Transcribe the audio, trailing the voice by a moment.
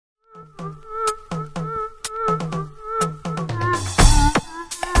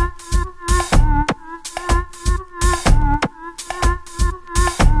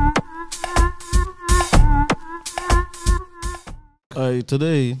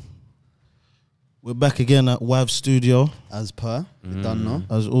today we're back again at WAV Studio. As per, we done now.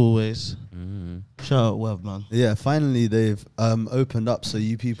 As always. Shout out WAV, man. Yeah, finally they've opened up so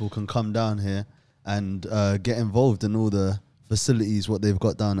you people can come down here and get involved in all the facilities, what they've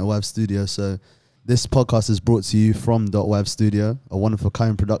got down at WAV Studio. So this podcast is brought to you from .wav Studio, a wonderful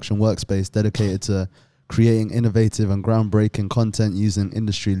kind production workspace dedicated to creating innovative and groundbreaking content using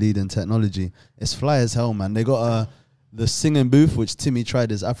industry-leading technology. It's fly as hell, man. They got the singing booth, which Timmy tried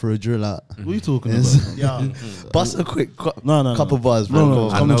his Afro drill at. What are you talking about? Yeah. Bust a quick No. couple bars, bro. No, Go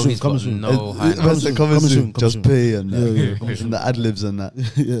on. coming soon, he's coming got soon. no high Coming soon, coming soon. just pay and Yeah, and the ad-libs and that.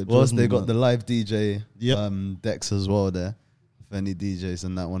 Yeah, Whilst they trust me, got man. the live DJ Yep. decks as well there. If any DJs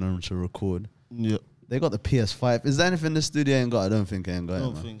and that want to record. Yeah. They got the PS5. Is there anything the studio ain't got? I don't think it ain't got I it,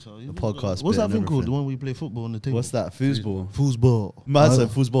 don't man. think so. The podcast What's bit that and thing called? The everything. one we play football on the table? What's that? Foosball. Foosball. Man said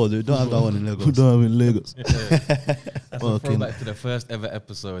foosball, dude. Don't have that one in We Lagos. don't have in Lagos. That's a Okay. throwback to the first ever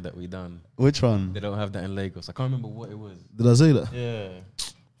episode that we done. Which one? They don't have that in Lagos. I can't remember what it was. Did I say that? Yeah.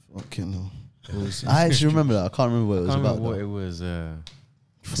 Fucking hell. I actually remember that. I can't remember what it was Can't about. remember what though. it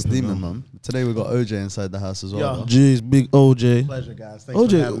was. Steaming, man. Today we got OJ inside the house as well. Yeah. though. Jeez, big OJ. Pleasure, guys. Thanks for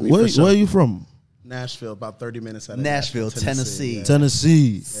OJ, having me. For sure. where are you from? Nashville, about 30 minutes out of Nashville, Tennessee. yeah.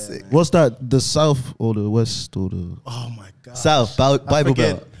 Tennessee. Sick. What's that? The South or the West or the? Oh my God. South, Bible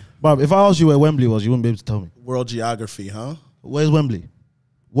forget. Belt. Bob, if I asked you where Wembley was, you wouldn't be able to tell me. World geography, huh? Where's Wembley?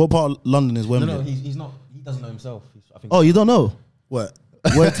 What part of London is Wembley? No, he's not. He doesn't know himself. I think. Oh, you don't know What?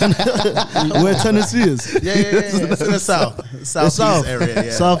 where, where Tennessee is? Yeah. It's in the south. Southeast South area,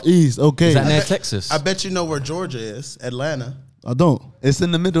 yeah. Southeast. Okay, Is that near Texas? I bet you know where Georgia is. Atlanta. I don't. It's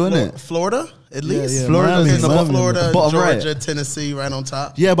in the middle, isn't it? Florida, at least. yeah, Florida's Miami, in the Miami. Florida, bottom right. Georgia, Tennessee, right on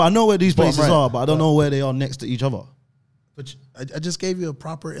top. Yeah, but I know where these Bottom places right. are, but I don't know where they are next to each other. But I just gave you a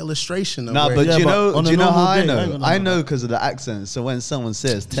proper illustration of Nah, where but Yeah, do you but know? on Do a you know normal how I day, I know? ain't gonna I know know because of the accent. So when someone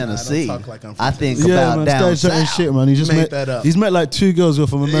says Tennessee, talk like I'm from I think Tennessee. Yeah, about man, down started chatting south. shit, man. He just Make met that up. He's met like 2 girls who are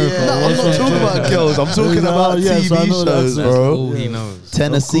from America. Yeah. No, I'm not Yeah. talking about girls. I'm talking about Yeah, so I TV know that shows, accent. bro. all he knows.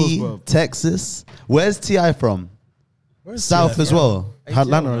 Tennessee, Of course, bro. Texas. Where's Ti from? Where's South Jeff? as well.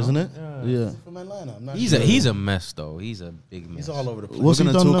 Atlanta, isn't it? Yeah. From Atlanta. I'm not He's sure. a mess though. He's a big mess. He's all over the place. What's We're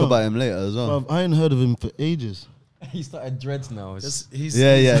he gonna done talk now? about him later as well. Bruv, I ain't heard of him for ages. He started dreads now. It's He's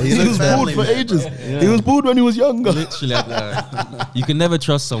Yeah. he's He a was family bald for man, ages. bro. He was bald when he was younger. literally you can never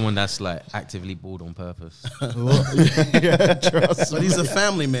trust someone that's like actively bald on purpose. Yeah, trust. But he's a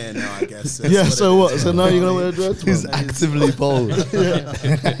family man now, I guess. That's Yeah, what so it what? is. So now you're gonna wear dreads? He's man? actively bold.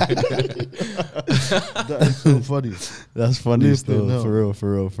 That is so funny. That's funny Flipping still. hell.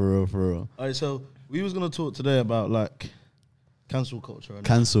 For real. All right, so we was gonna talk today about like cancel culture. And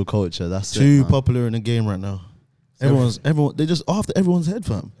Cancel culture. That's too it. Man. popular in the game right now. Everyone, they just after everyone's head,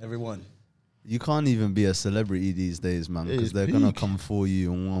 fam. Everyone. You can't even be a celebrity these days, man, It because is they're gonna peak. come for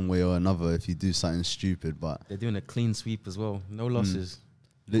you in one way or another if you do something stupid. But They're doing a clean sweep as well. No losses.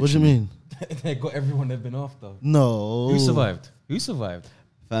 What do you literally, mean? They got everyone they've been after. No. Who survived? Who survived?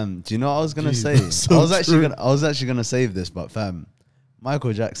 fam? Do you know what I was gonna Jeez, say? that's so I was true. actually gonna save this, but fam,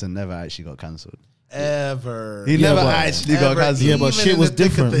 Michael Jackson never actually got cancelled. Ever. He Yeah, never but- actually got Ever. cancelled. Yeah, but Even shit in was the thick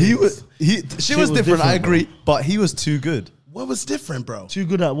of different. things. He was shit was different. I different, agree, but he was too good. What was different, bro? Too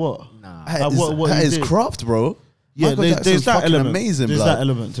good at what? Nah. At what he his did. craft, bro. Yeah, Michael there's Jackson's that fucking element. amazing, There's blood. that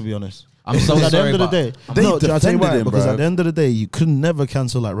element, to be honest. I'm so Because at the sorry, end of the but day, They no, I'll tell you defended why. him, Because bro. at the end of the day, you could never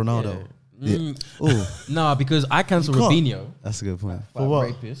cancel like Ronaldo. Nah, because I cancelled You can't. Robinho. That's a good point. For what?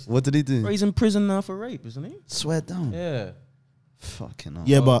 Rapist. What did he do? Bro, he's in prison now for rape, isn't he? Swear down. Yeah. Fucking hell.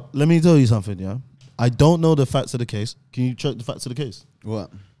 Yeah, but let me tell you something. Yeah, I don't know the facts of the case. Can you check the facts of the case?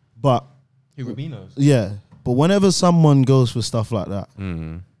 What? But Who Rubino's? yeah, but whenever someone goes for stuff like that,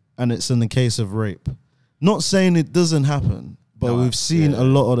 and it's in the case of rape, not saying it doesn't happen, but No, we've seen yeah. a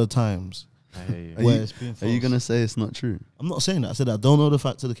lot of the times I hear you. Are where you, it's been are you false. gonna say it's not true? I'm not saying that. I said I don't know the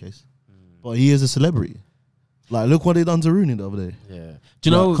facts of the case, but he is a celebrity. Like, look what they done to Rooney the other day. Yeah. Do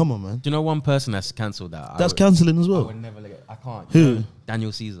you know? Like, come on, man. Do you know one person that's cancelled that? That's cancelling as I well. would never let it. I can't. Who? You know,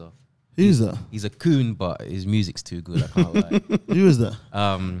 Daniel Caesar. Who's that? He's a coon, but his music's too good. I can't lie. Who is that?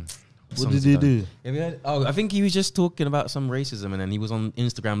 What songs did he done? do? Have you heard? Oh, I think he was just talking about some racism, and then he was on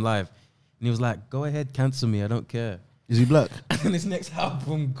Instagram Live, and he was like, "Go ahead, cancel me. I don't care." Is he black? And his next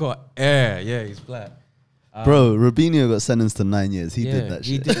album got air. Yeah, he's black. Bro, Robinho got sentenced to 9 years. He did that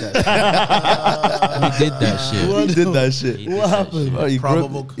He shit. did that. Shit. He did that shit. He did that shit. He did What that happened? shit. Bro, he,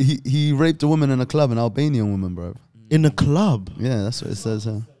 Probable- he raped a woman in a club, an Albanian woman, bro. In the club. Yeah, that's what it says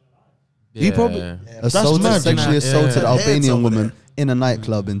here. He probably- Yeah. Assaulted, mad, sexually yeah. assaulted Yeah. Heads Albanian over woman there. in a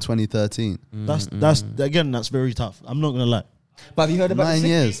nightclub in 2013. That's again, that's very tough. I'm not gonna lie. But have you heard about 9 the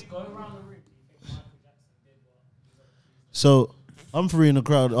years. So I'm free in the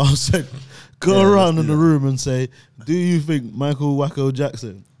crowd. I'll say, go around in the room and say, do you think Michael Wacko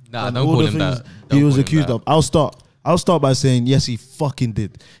Jackson? Nah, and don't all call the him things that. He Don't was call him accused that. of. I'll start by saying, yes, he fucking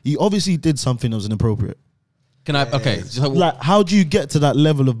did. He obviously did something that was inappropriate. Can I? Okay. So, Like, how do you get to that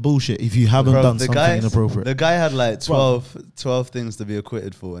level of bullshit if you haven't Bro, done something inappropriate? The guy had like 12 things to be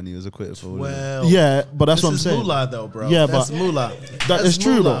acquitted for, and he was acquitted for all of them. Well, Yeah, but that's this what I'm is saying. moolah though, bro. Yeah, that's but- moolah. That That's is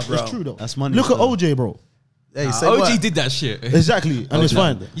true moolah, though. bro. It's true though. That's money Look at still. OJ, bro. Hey, say OG what? did that shit. Exactly, and it's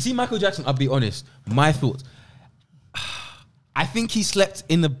fine. You see, Michael Jackson. I'll be honest. My thoughts. I think he slept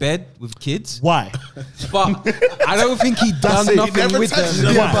in the bed with kids, Why? but I don't think he done it. He nothing never with touched them.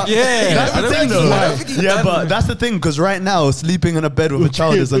 them. Yeah, but Yeah, that's I the don't thing, think he- though. I don't think he Yeah, done but that's the thing, because right now sleeping in a bed with a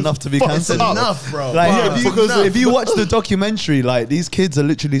child is enough to be Fuck, cancelled. it's Enough, bro. Like, Yeah, if you, because if you watch the documentary, like these kids are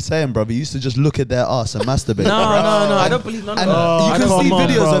literally saying, bro, he used to just look at their ass and masturbate. No, bro. no, I don't believe none of And that. you I can don't see come on,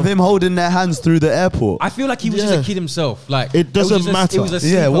 videos bro. of him holding their hands through the airport. I feel like he was just Yeah. a kid himself. Like It doesn't was just matter. It was a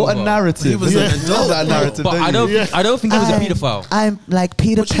Yeah, what a sleepover. narrative. He was Yeah. an adult, that bro. narrative. But I don't think he was a pedophile. I'm like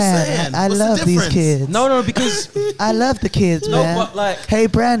Peter What you Pan. saying? I What's the love these difference? kids. No, because I love the kids, No, man. but like- hey,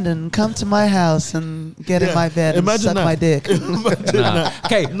 Brandon, come to my house and get in my bed and Imagine suck that. my dick. nah.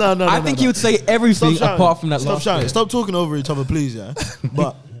 Okay, No, I think he would say everything Stop shouting. apart from that Stop last shouting. bit. Stop talking over each other, please. Yeah,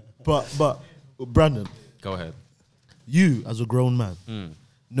 but Brandon, Go ahead. you as a grown man,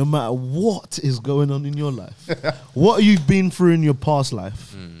 no matter what is going on in your life, what you've been through in your past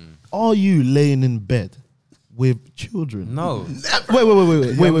life, are you laying in bed with children? No.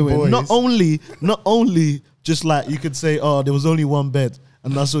 Wait. Not only just like you could say, oh, there was only one bed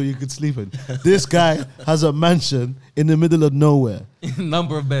and that's all you could sleep in. This guy has a mansion in the middle of nowhere.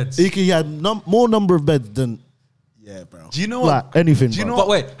 Number of beds. He had more number of beds than Yeah, bro. Do you know like what? anything. Do you bro. know But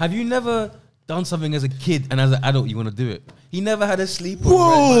wait, have you never done something as a kid and as an adult you want to do it? He never had a sleepover.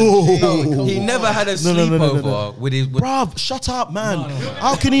 Whoa. He never had a No, no, no, no, no, sleepover with his. With, Bruv, shut up, man.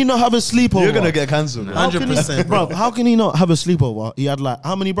 How can he not have a sleepover? You're gonna get cancelled. How can he- 100%, bro. Bruv, how can he not have a sleepover? He had like,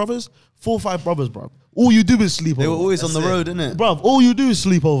 how many brothers? 4 or 5 brothers, bruv. All you do is sleep They were over. always on That's the it. road, innit? Bruv, all you do is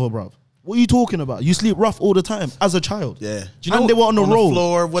sleep over, bruv. What are you talking about? You sleep rough all the time as a child. Yeah. you know and they were on the road.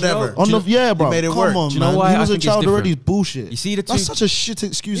 floor, whatever. On the, yeah, bro. made it Come work. on, Do you know man. why He I was a think it's child already. different? Bullshit. You see the That's two- such a shit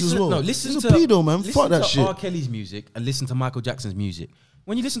excuse as listen, well. no, listen He's to a pedo, man. listen Fuck that to shit. R. Kelly's music and listen to Michael Jackson's music.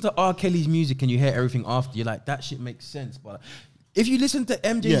 When you listen to R. Kelly's music and you hear everything after, you're like, that shit makes sense. But if you listen to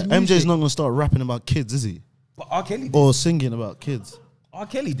MJ's Yeah, music, MJ's not gonna start rapping about kids, is he? But R. Kelly did. Or singing about kids. R.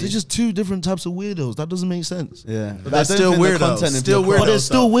 Kelly They're did. just two different types of weirdos. That doesn't make sense. Yeah, But they're still weirdos. Still But they're weirdos.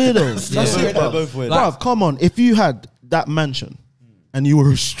 still weirdos. That's Yeah. it, bruv. Both ways. Bruv, come on. If you had that mansion and you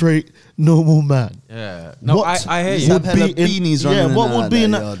were a straight, normal man, Yeah. No, what I hear you. Stop hella beanies running in what and would out be of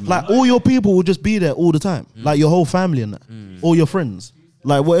in that that? yard, man. Like all your people would just be there all the time, like your whole family and that, all your friends,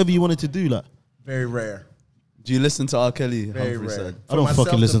 like whatever you wanted to do. Like Very rare. Do you listen to R. Kelly? Very Humphrey rare. said. I don't For myself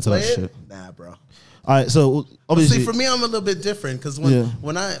fucking listen to that play it, shit. Nah, bro. all right, so obviously, See, for me, I'm a little bit different because Yeah.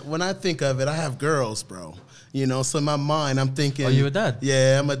 when I think of it, I have girls, bro. You know, so in my mind, I'm thinking. Oh, you a dad?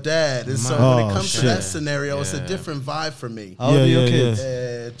 Yeah, I'm a dad. And so Oh, when it comes shit. to that scenario, it's a Yeah. different vibe for me. How old are your Yeah,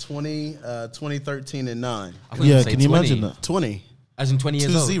 yeah, kids? 20, 13, and 9. I thought you yeah, would say can you 20. imagine that? 20. As in 20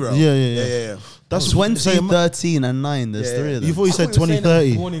 years old. 2-0. Yeah. That's 20, say, 13, and 9. There's Yeah. 3 of them. You thought you said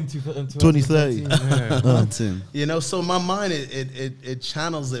 2030. 2030. That's him. You know, so my mind, it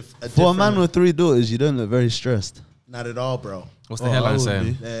channels it. For a man with 3 daughters, you don't look very stressed. Not at all, bro. What's the Oh, I headline would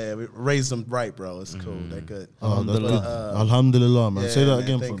saying? Yeah, we raised them right, bro. It's cool. They're good. Oh, that's good. Alhamdulillah. Alhamdulillah, man. yeah, Say that man,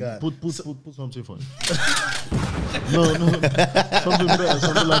 again thank for me. God. Put something for me. No, something better,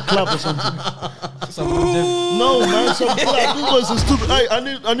 something like clap or something. No, man, some clap. This voice is stupid. Hey,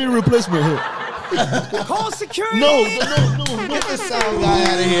 I need a replacement here. Call security. No. Get the sound guy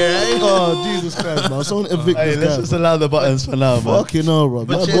out of here, eh? Oh, Jesus Christ, man. Someone evict Hey, this let's guy. just allow the buttons for now, man. Fucking hell, bro.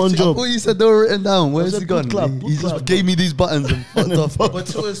 But That's yeah, one I job. Oh, you said they were written down. Where's said he gone? put clap, he put just clap, gave me these buttons and fucked off. But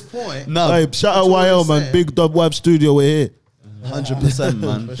to his point, No, Hey, shout out That's what YL, I'm man. saying. Big Dub Web Studio, we're here. 100%,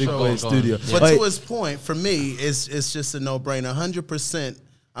 man. Big sure. boy Go on. studio. but Wait, to his point, for me, it's just a no-brainer. 100%.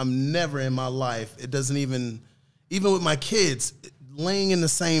 I'm never in my life. It doesn't even with my kids, laying in the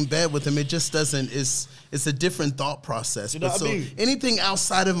same bed with them, it just doesn't. It's a different thought process. know But what so I mean? anything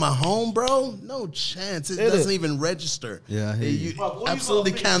outside of my home, bro, no chance. It Is doesn't it? even register. Yeah, I hear you.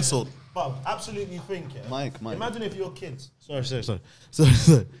 Absolutely canceled. Bob, absolutely think, yeah. Mike. Imagine if your kids. Sorry.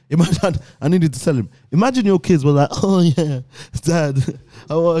 Imagine. I needed to tell him. Imagine your kids were like, "Oh yeah, Dad,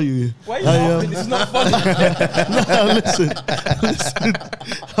 how are you? Why are you laughing? This is not funny. Nah, listen.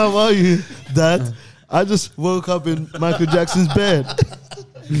 How are you, Dad? I just woke up in Michael Jackson's bed.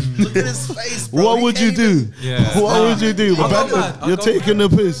 Look at his face, bro. What He would you can't even- do? Yeah. What would you do? I'll go Brandon? mad. I'll You're go taking the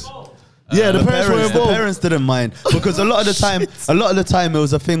piss. Yeah, the parents were the involved. parents didn't mind because a lot of the time it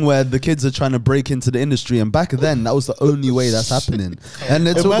was a thing where the kids are trying to break into the industry, and back then that was the only way that's happening. And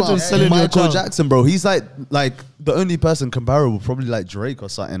they're talking Imagine about selling your Michael child. Jackson, bro. He's like the only person comparable, probably like Drake or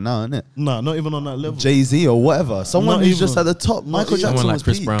something now, isn't it? Nah, not even on that level. Jay-Z or whatever. Someone Not who's just even. at the top. Michael even. Jackson Someone like was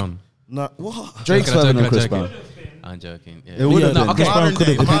Chris peak. Brown. Nah, what? Drake's Joking, further I'm than Chris joking. Brown. I'm joking. Yeah. It would have Yeah, been. no, Chris okay. Brown could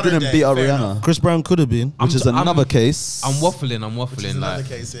have If he been. didn't beat Ariana. Chris Brown could have been. Which is another case. I'm waffling. Which is another Like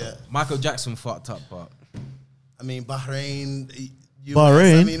case, yeah. Michael Jackson fucked up, but I mean, Bahrain, US,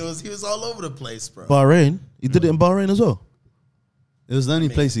 Bahrain? I mean, he was all over the place, bro. Bahrain. He did it in Bahrain as well. It was the only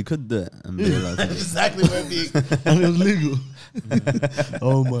place he could do it. And be like, That's exactly where it be. And it was legal.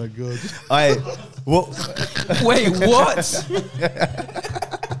 Oh my God. wait, what?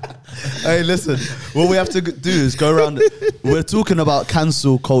 Hey, listen. What we have to do is go around. We're talking about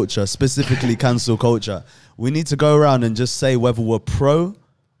cancel culture, specifically cancel culture. We need to go around and just say whether we're pro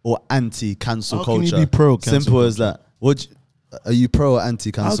or anti cancel How can you culture. be pro cancel Simple as that. Are you pro or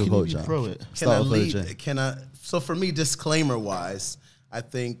anti How cancel can you culture? be pro it? Can I Start with lead? OJ. Can I? So for me, disclaimer wise, I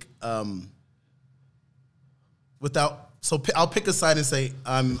think without. So I'll pick a side and say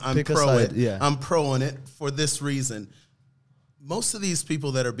I'm Pick a pro side, it. yeah. I'm pro on it for this reason. Most of these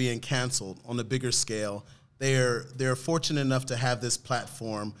people that are being canceled on a bigger scale, they're fortunate enough to have this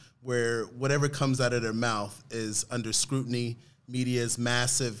platform where whatever comes out of their mouth is under scrutiny. Media is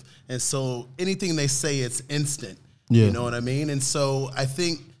massive, and so anything they say, it's instant. Yeah. You know what I mean? And so I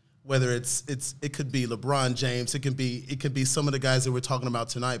think whether it could be LeBron James, it could be some of the guys that we're talking about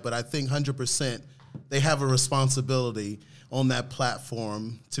tonight, but I think 100% they have a responsibility on that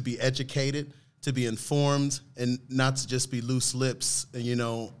platform to be educated, to be informed, and not to just be loose lips, you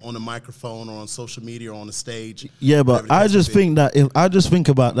know, on a microphone or on social media or on a stage. Yeah, whatever but the I case just may be. think that if I just think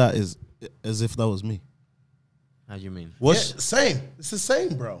about that as if that was me. How you mean? Yeah, same. It's the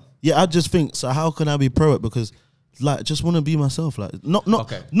same, bro. Yeah, I just think so. How can I be pro it? Because like, just want to be myself. Like,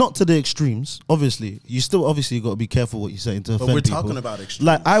 Okay. not to the extremes. Obviously, you still obviously got to be careful what you're saying to But offend we're people. talking about extremes.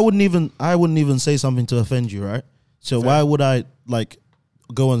 Like, I wouldn't even say something to offend you, right? So why would I like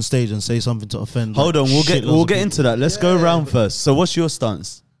go on stage and say something to offend? Hold like, on, we'll get shitloads of people? into that. Let's go around first. So, what's your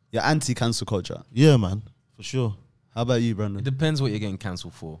stance? You're anti cancel culture. Yeah, man, for sure. How about you, It Brandon? depends what you're getting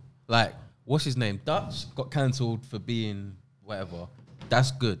cancelled for. Like, what's his name? Dutch got cancelled for being whatever.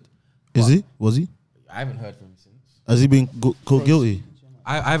 That's good. Is But he? Was he? I haven't heard from him since. Has he been caught guilty?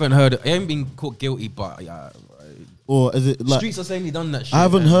 I haven't heard. He ain't been caught guilty, but Or is it like? streets are saying he done that shit. I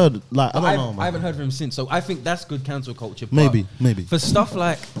haven't and- heard. Like, I But don't know, man. I haven't heard from him since. So I think that's good cancel culture. But Maybe. For stuff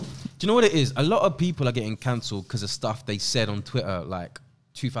like, do you know what it is? A lot of people are getting cancelled because of stuff they said on Twitter, like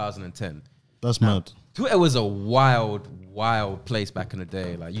 2010. That's mad. Twitter was a wild place back in the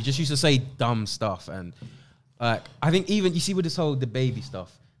day. Like, you just used to say dumb stuff, and like, I think even you see with this whole the baby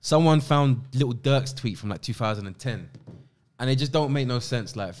stuff, someone found Little Dirk's tweet from like 2010, and it just don't make no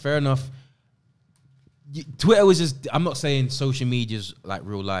sense. Like, fair enough. Twitter was just. I'm not saying social media's like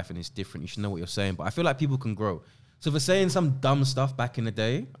real life and it's different. You should know what you're saying, but I feel like people can grow. So for saying some dumb stuff back in the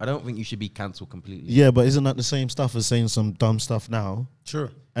day, I don't think you should be cancelled completely. Yeah, but isn't that the same stuff as saying some dumb stuff now? Sure.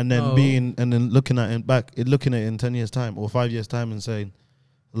 And then No. looking at it in 10 years time or 5 years time and saying,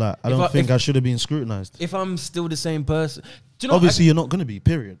 like, I If don't I- think if- I should have been scrutinized. If I'm still the same person, do you know? Obviously, you're not going to be.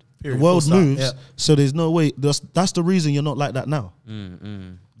 Period. Period, The world full stop, moves, yeah. so there's no way. That's the reason you're not like that now.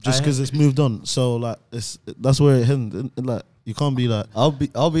 Just because it's moved on. So like, that's where it happened. Like, you can't be like, I'll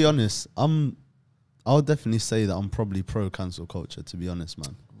be honest. I'll definitely say that I'm probably pro cancel culture. To be honest,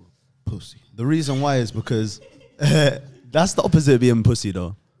 man. pussy, The reason why is because that's the opposite of being pussy,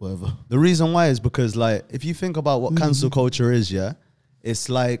 though. whatever. The reason why is because, like, if you think about what cancel culture is, yeah, it's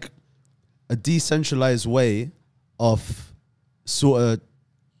like a decentralized way of sort of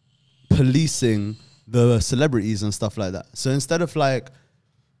policing the celebrities and stuff like that. So instead of like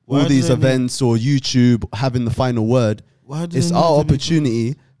Why all do these they need- events or YouTube having the final word, Why do it's they our need to be-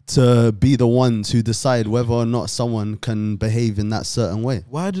 opportunity to be the ones who decide whether or not someone can behave in that certain way.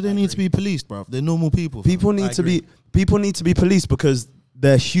 Why do they need to be policed, bruv? They're normal people. fam. People need to be policed because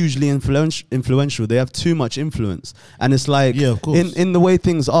they're hugely influential. They have too much influence, and it's like, Yeah, of course. in the way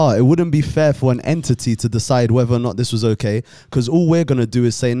things are, it wouldn't be fair for an entity to decide whether or not this was okay, because all we're gonna do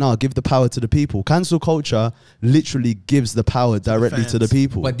is say, "No, give the power to the people." Cancel culture literally gives the power directly to the fans.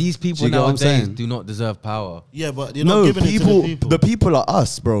 people. But these Do people you get what I'm nowadays saying? do not deserve power. Yeah, but you're No, not giving people, it to the people. the people are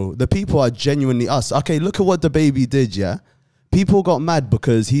us, bro. The people are genuinely us. Okay, look at what the baby did, yeah? People got mad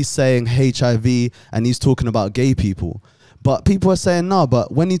because he's saying HIV and he's talking about gay people. But people are saying, no,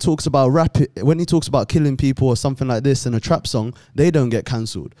 but when he talks about when he talks about killing people or something like this in a trap song, they don't get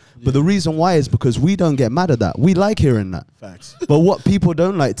cancelled. But the reason why is because we don't get mad at that. We like hearing that. Facts. But what people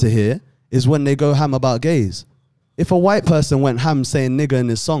don't like to hear is when they go ham about gays. If a white person went ham saying nigger in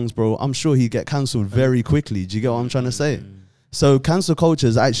his songs, bro, I'm sure he'd get cancelled very quickly. Do you get what I'm trying to say? So cancel culture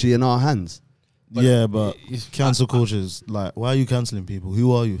is actually in our hands. Yeah, but cancel culture is like, why are you cancelling people?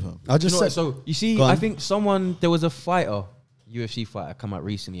 Who are you, fam? I just You know what, said, so you see, Go on. I think there was a fighter, UFC fighter, come out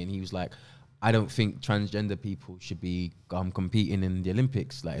recently, and he was like, I don't think transgender people should be competing in the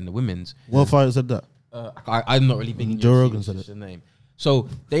Olympics, like in the women's. What fighter said that? I'm not really big in Joe UFC, Rogan it's said just the name. So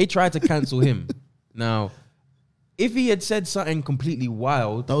they tried to cancel him. Now, if he had said something completely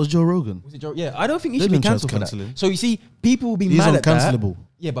wild, That was Joe Rogan. was it Joe? Yeah, I don't think he They should be didn't try to cancelled for that. cancel him. So you see, people will be He's mad at that. uncancelable.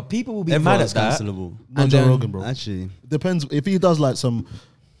 Yeah, but people will be mad at everyone's that. cancelable. Not And Joe then- Rogan, bro. Actually, Depends if he does like some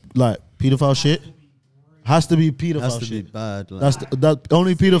like pedophile shit. Has to be pedophile has to shit. be bad. Like, That's that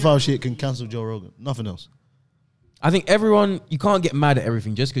only pedophile shit can cancel Joe Rogan. Nothing else. I think you can't get mad at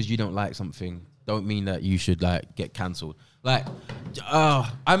everything just because you don't like something. Don't mean that you should like get cancelled. Like, I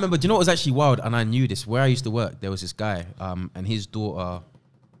remember. Do you know what was actually wild? And I knew this. Where I used to work, there was this guy, and his daughter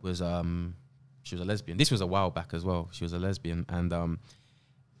was she was a lesbian. This was a while back as well. She was a lesbian, and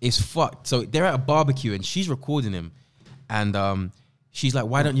it's fucked. So they're at a barbecue, and she's recording him, and she's like,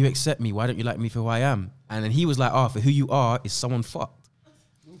 "Why don't you accept me? Why don't you like me for who I am?" And then he was like, "Oh, for who you are is someone fucked."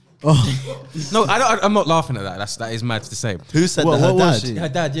 No, I'm not laughing at that. That is mad to say. who said What- that? Her what was dad? she? Her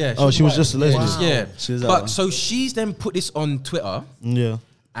dad, yeah. Oh, she was white. just a lesbian. Yeah. She was But like- so she's then put this on Twitter, Yeah.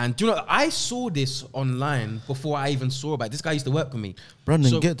 and do you know, I saw this online before I even saw about it. This guy used to work for me. Brandon,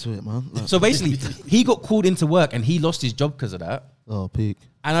 So- get to it, man. Like, So basically, he got called into work and he lost his job because of that. oh, peak.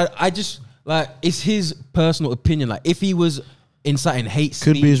 And I just like, it's his personal opinion. Like, if he was inciting hate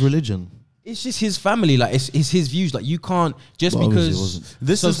Could speech, be his religion. it's just his family. Like, it's his views. Like, you can't just Well, obviously it because wasn't.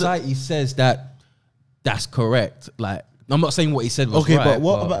 This is the- society says that that's correct. Like, I'm not saying what he said was Okay, right, but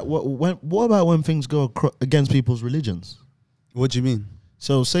what about when things go against people's religions? What do you mean?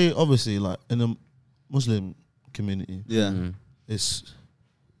 So say obviously like in a Muslim community, Yeah, it's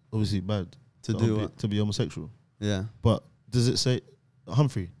obviously bad To do what? to be homosexual. yeah. But does it say,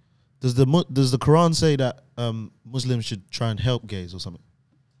 Humphrey? Does the Quran say that Muslims should try and help gays or something?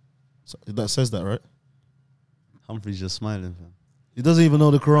 So that says that, right? Humphrey's just smiling. Fam. He doesn't even know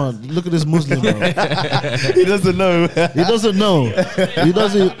the Quran. Look at this Muslim, bro. He doesn't know. He doesn't know. He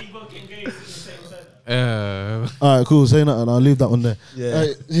doesn't. All right, cool. Say nothing. I'll leave that one there. Yeah.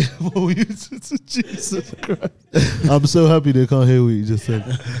 Jesus Christ. I'm so happy they can't hear what you just said.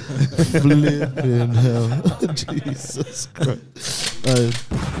 Flipping hell. Jesus Christ.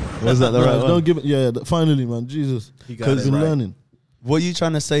 Was that the right one? Don't give it. Yeah, finally, man. Jesus. He got it Because been right. learning. What are you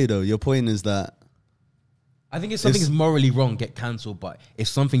trying to say though? Your point is that I think if something is morally wrong, get cancelled. But if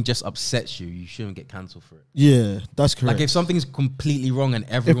something just upsets you, you shouldn't get cancelled for it. Yeah, that's correct. Like, if something is completely wrong and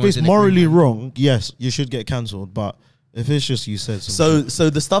If everyone's it's in morally agreement- wrong, yes, you should get cancelled. But if it's just you said something, so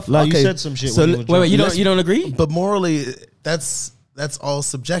the stuff like okay, you said some shit. So when you were Wait, drunk. you don't agree? But morally, that's all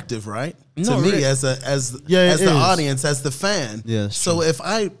subjective, right? No, to me, really. as Yeah, it the is. audience, as the fan. Yeah, that's So if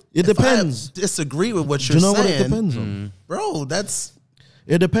I It depends. disagree with what Do you're you know what it saying, depends on? bro, that's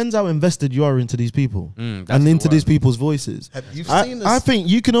It depends how invested you are into these people that's and the into these one. people's voices. Have you I, seen this? I think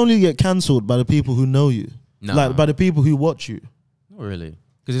you can only get cancelled by the people who know you, Nah. like by the people who watch you. Not really,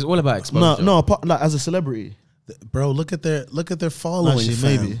 because it's all about exposure. Like as a celebrity. bro. Look at their following. Actually,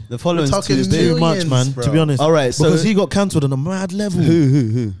 fam. maybe. the following's talking too to big. Too much, Millions, man. bro. To be honest. All right, so- because he got cancelled on a mad level.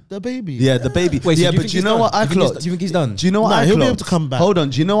 Who? The baby. Yeah, the baby. Wait, so yeah, do but think do you he's know done? what I Do you think he's- clocked? Do you think he's done? Do you know what Nah, I he'll clocked? be able to come back. Hold on.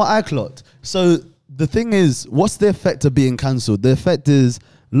 Do you know what I clocked? So the thing is, what's the effect of being cancelled? The effect is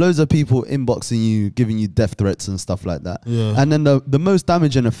loads of people inboxing you, giving you death threats and stuff like that. Yeah. And then the most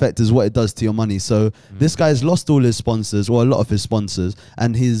damaging effect is what it does to your money. So this guy's lost all his sponsors, or a lot of his sponsors,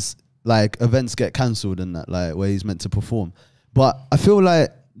 and his like events get cancelled and that, like where he's meant to perform. But I feel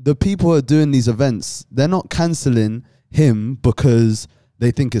like the people who are doing these events, they're not cancelling him because they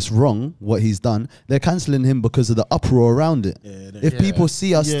think it's wrong what he's done. They're cancelling him because of the uproar around it. If people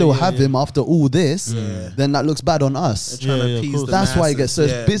see us Yeah, still yeah, have yeah. him after all this, then that looks bad on us. Trying Yeah, to yeah, of appease course. the That's why it gets so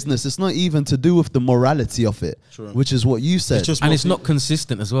masses. it's business. It's not even to do with the morality of it, which is what you said. It's just And more it's not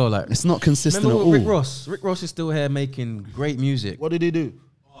consistent as well. Like, it's not consistent remember at all. Rick Ross? Rick Ross is still here making great music. What did he do?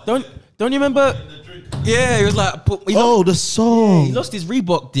 Don't you remember? Yeah, he was like, The song. he lost his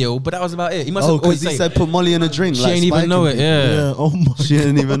Reebok deal, but that was about it. He must Oh, have always because he said, said put Molly in a drink. she like ain't even Spike know and it. thing. Yeah, Yeah. Oh my. She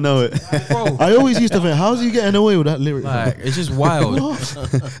didn't even know it. bro. I always used to think, how's he getting away with that lyric? Like, it's just wild. No,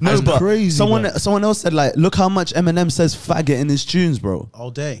 That's but crazy, someone man. someone else said like, look how much Eminem says faggot in his tunes, bro.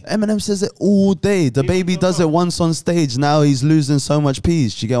 all day. Eminem says it all day. The baby does it once on stage. Now he's losing so much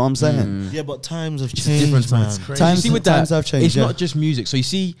peas. Do you get what I'm saying? Yeah, but times have different changed, man. times. Crazy. So you Times- see with times that, have changed, it's yeah. not just music. So you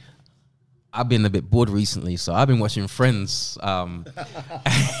see, I've been a bit bored recently, so I've been watching Friends.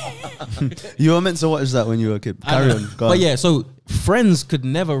 You were meant to watch that when you were a kid. Carry on. Go But on. yeah, so Friends could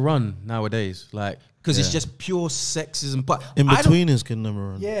never run nowadays, like because it's Yeah. just pure sexism. But In I don't- betweeners can never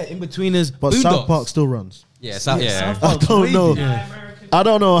run. yeah, in betweeners. But South Park still runs. Yeah, yeah. I don't know. I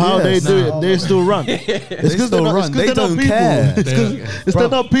don't know how they Yes. do No. it. They still run. It's They because they're still not. run. It's 'cause They they're not don't people. care. It's they're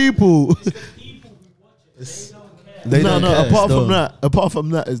not people. They No, don't no. care Apart from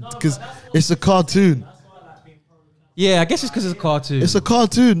that, is because it's a cartoon. Yeah, I guess it's because it's a cartoon. It's a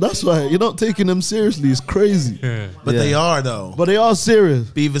cartoon. That's why you're not taking them seriously. It's crazy. But they are though. But they are serious.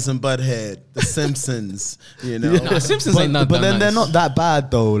 Beavis and Butthead, The Simpsons. You know. Nah, Simpsons ain't none. But then they're not that bad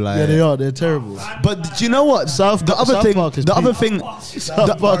though. Like, Yeah, they are. They're terrible. But do you know what? The other South thing, Park is the other peak. thing,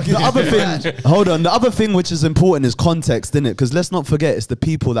 South Park is the other thing. Hold on. The other thing which is important is context, innit? Because let's not forget, it's the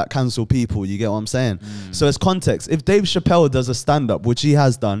people that cancel people. You get what I'm saying? So it's context. If Dave Chappelle does a stand-up, which he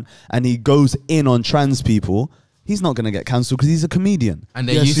has done, and he goes in on trans people, he's not gonna get cancelled because he's a comedian. And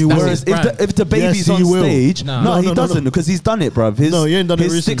they Yes, used he that's will. his Whereas brand. if the baby's Yes, he on will. stage, No. no, No, he no, doesn't no. because he's done it, bruv. No, he ain't done it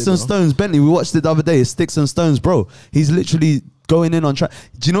his recently, Sticks and though. Stones, Bentley. We watched it the other day. His Sticks and Stones, bro. He's literally going in on track.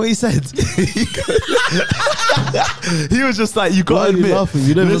 Do you know what he said? He was just like, you Why gotta are you admit. laughing?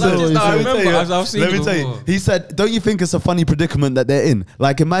 You never Listen, know what he I said. remember. I've seen Let it me tell you. before. He said, don't you think it's a funny predicament that they're in?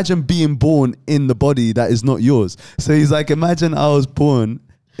 Like, imagine being born in the body that is not yours. So he's like, imagine I was born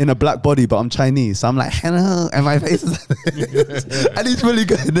in a black body, but I'm Chinese. So I'm like, hello, and my face is and he's really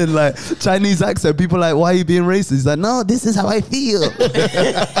good in like Chinese accent. People are like, why are you being racist? He's like, no, this is how I feel.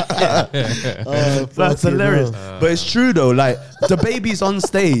 That's fucking hilarious. hell. But it's true though, like the baby's on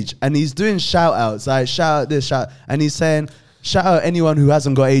stage and he's doing shout outs, like shout out this, shout, and he's saying, shout out anyone who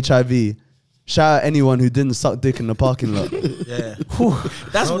hasn't got HIV. Shout out anyone who didn't suck dick in the parking lot. Yeah. That's Bro,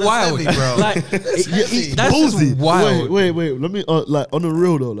 that's wild, heavy, bro. Like heavy. that's Ballsy. just wild. Wait. Let me like on the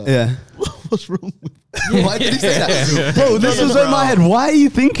real though. Like, Yeah. what's wrong with? Why did he say that? Bro, this no, was no, in my bro. head. Why are you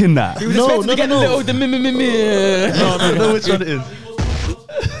thinking that? He was No, expected no, to get no, the no. little the No, I know which one it is.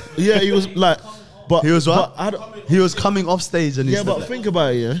 Yeah, he was like, but He was what? But I don't, He was coming off stage and he yeah, said but that. think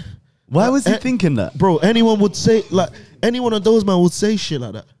about it. Yeah, Why was he Eh, thinking that? bro. Anyone would say like any one of those man would say shit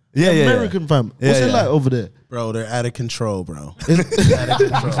like that. Yeah, yeah, American fam. Yeah, What's it yeah. like over there? Bro, they're out of control, bro. Out of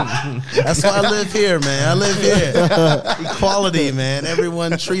control. That's why I live here, man. I live here. Equality, man.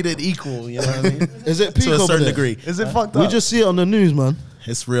 Everyone treated equal. You know what I mean? Is it peak To a over certain there? degree. Is it fucked We up? just see it on the news, man.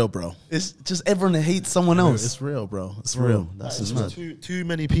 It's real, bro. It's just everyone hates someone else. It's real, bro. It's real. That's mad. Too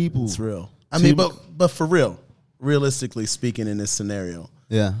many people. It's real. I Too mean, mu- but for real, realistically speaking, in this scenario,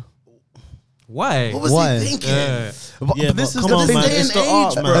 Yeah. Why? what was Why? he thinking? But, Yeah, but this but is come the on, thing. man. Day It's and the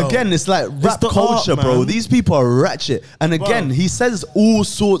art, age, man. bro. Again, it's like rap the culture, art, bro. man. These people are ratchet. And again, Bro. he says all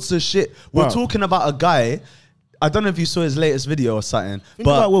sorts of shit. We're Bro. talking about a guy. I don't know if you saw his latest video or something, but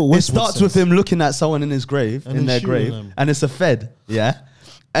about what it Westwood starts says. with him looking at someone in his grave, And in then their shooting grave, them. and it's a Fed, yeah,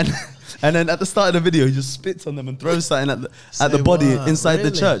 and then at the start of the video, he just spits on them and throws something at the Say body what? inside the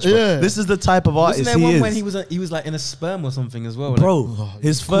Really? church. Bro. Yeah. This is the type of Wasn't artist there one he when is. he was like in a sperm or something as well? Bro,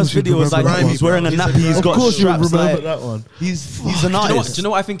 his of first course you video was like remember he's that wearing a one. nappy, he's Of got course you straps. remember Like, that one. he's an Do you know what? artist. Do you know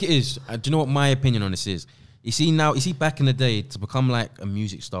what I think it is? Do you know what my opinion on this is? You see back in the day, to become like a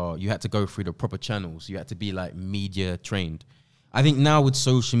music star, you had to go through the proper channels. You had to be like media trained. I think now with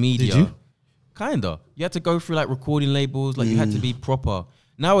social media, you? kinda, you had to go through like recording labels. Like you had to be proper.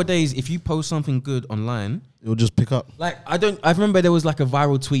 Nowadays, if you post something good online, It'll just pick up. like I remember there was like a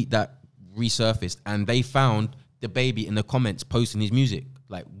viral tweet that resurfaced, and they found the baby in the comments posting his music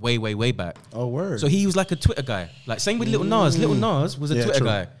like way back. Oh, word. So he was like a Twitter guy. Like same with Little Nas. Little Nas was a Yeah, Twitter true.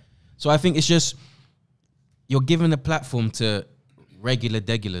 guy. So I think it's just you're giving a platform to regular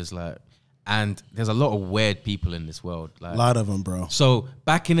degulars, like, and there's a lot of weird people in this world. Like, a lot of them, bro. so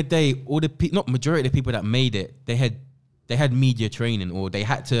back in the day, all the not majority of the people that made it, they had media training, or they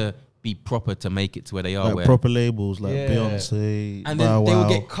had to be proper to make it to where they are. Like where, proper labels like Yeah. Beyonce, and Bow then they Wow. would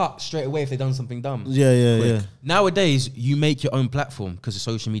get cut straight away if they done something dumb. Yeah. Nowadays, you make your own platform because the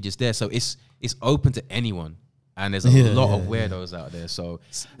social media's there, so it's open to anyone, and there's a Yeah, lot yeah, of weirdos out there. So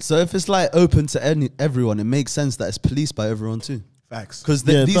So if it's like open to everyone, it makes sense that it's policed by everyone too. Facts. Because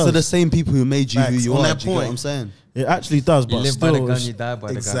Yeah, it these are does. the same people who made you who Facts. you On are. that Do you get what point. I'm saying? It actually does, you but live by the still, gun, it's- you die by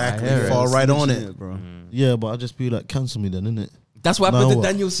Exactly. the gun. I hear Fall it. right on Snitching it. bro. yeah. But I just be like, cancel me then, innit? That's what Now happened to what?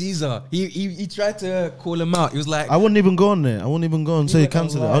 Daniel Caesar. He tried to call him out. He was like, I wouldn't even go on there. I wouldn't even go and say went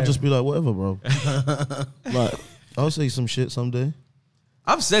cancel it. I'll online. just be like, whatever, bro. Like, I'll say some shit someday.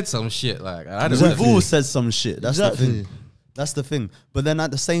 I've said some shit. Like I don't Exactly. We've all said some shit. That's the Exactly. thing. That's the thing. But then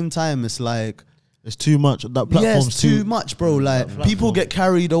at the same time, it's like It's too much. That platform's Yeah, it's too much, bro. Like people get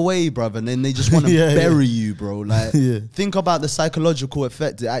carried away, bruv, and then they just want to Yeah, bury you, bro. Like, Yeah. think about the psychological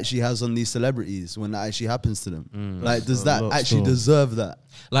effect it actually has on these celebrities when that actually happens to them. Like, does that lot actually still. deserve that?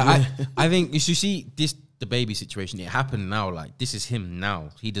 Like I think you should see this the baby situation. It happened now. Like this is him now.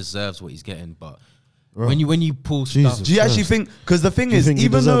 He deserves what he's getting. But when you pull Jesus. stuff, Do you actually think? Because the thing Do you is, think he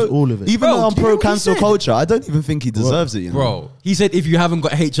even deserves though all of it? even Bro, though I'm do you know pro what he cancel said? culture, I don't even think he deserves it. You know? bro, he said if you haven't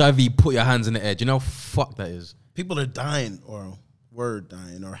got HIV, put your hands in the air. Do you know how fuck that is? People are dying or were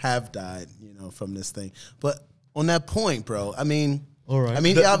dying or have died, you know, from this thing. But on that point, bro, I mean, All right. I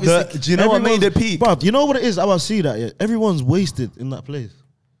mean, The- obviously, do you know what made it peak? Bruv, you know what it is? I see that. Yeah. Everyone's wasted in that place.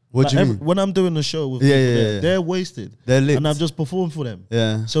 What Like, do you mean? when I'm doing the show with Yeah, people yeah, there, yeah. they're wasted. They're lit. And I've just performed for them.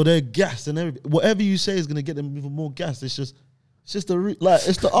 Yeah. So they're gassed and everything. Whatever you say is gonna get them even more gassed. It's just it's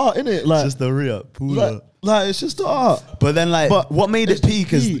the art, innit? Like, Just the re-up. like it's just the art. But then, like, But what made it it's the peak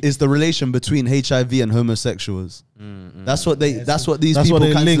peak. is the relation between HIV and homosexuals. That's what these That's people what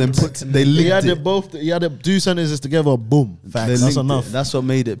they canceling linked. put. They He linked had it. it both. He had it, 2 sentences together. Boom. They That's linked enough. it. That's what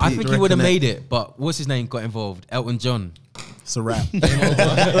made it peak. I think he would have made it, but what's his name got involved? Elton John. it's a wrap.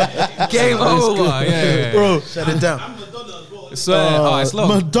 Game over. Yeah, bro. Shut it down. Swear, it's long.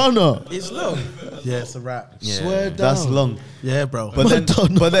 Madonna. It's long. Yeah, it's a wrap. Swear down. That's long. Yeah, bro. But then,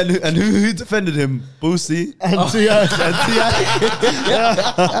 Madonna. but then, and who defended him? Boosie. And T.I.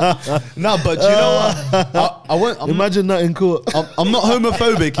 No, but you know what? I won't. Imagine that in court. I'm not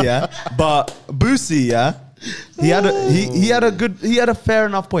homophobic, yeah, but Boosie, yeah, he had a fair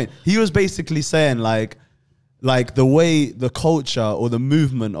enough point. He was basically saying like the way the culture or the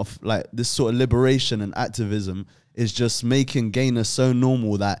movement of like this sort of liberation and activism is just making gayness so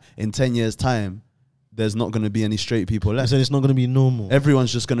normal that in 10 years' time, there's not going to be any straight people I left. said it's not going to be normal.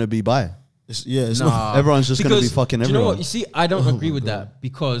 Everyone's just going to be bi. It's Nah. not. Everyone's just gonna be Because, fucking do you know everyone. what? You see, I don't agree with that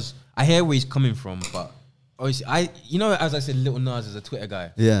because I hear where he's coming from, but obviously, as I said, Lil Nas is a Twitter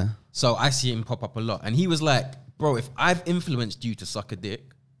guy, Yeah. so I see him pop up a lot, and he was like, "Bro, if I've influenced you to suck a dick,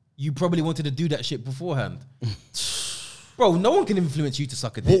 you probably wanted to do that shit beforehand." Bro, no one can influence you to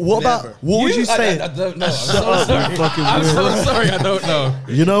suck a dick. What about Never. what would you say? I don't know. I'm so sorry. I'm so sorry. I don't know.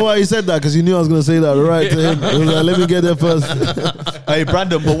 You know why he said that? Because he knew I was going to say that right to him. He was like, let me get there first. Hey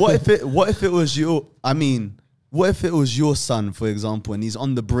Brandon, but what if it was your? I mean, what if it was your son, for example, and he's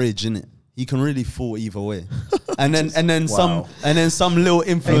on the bridge, innit? He can really fall either way, and then Wow. some little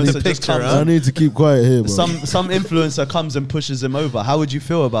influencer just picture, comes. I need to keep quiet here, bro. Some influencer comes and pushes him over. How would you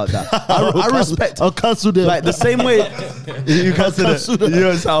feel about that? I respect. I'll cancel them. Like the same way you cancel cancel it. that.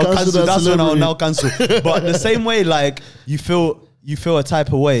 Yes, I'll Cancel cancel. that That's when I'll celebrity. now cancel. But the same way, like you feel a type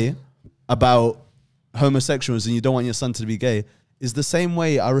of way about homosexuals and you don't want your son to be gay. Is the same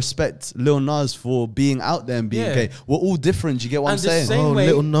way I respect Lil Nas for being out there and being Yeah. gay. We're all different. You get what And I'm the saying? same Oh, way-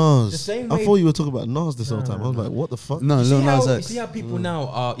 little Nas. the same I way- thought you were talking about Nas this whole time. I was like, what the fuck? No, You Lil see Nas how, X. you see how people now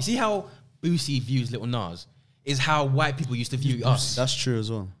are. You see how Boosie views Little Nas is how white people used to view us. That's true as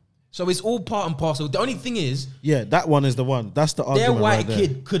well. So it's all part and parcel. The only thing is, Yeah, that one is the one. That's the their argument white right there.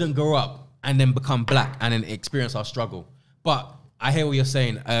 kid couldn't grow up and then become black and then experience our struggle. But I hear what you're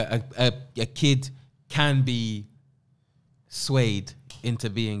saying. A kid can be swayed into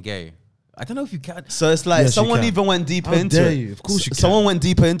being gay. I don't know if you can. So it's like Yes, you someone can. even went deeper How into dare it. you? Of course you can. Someone went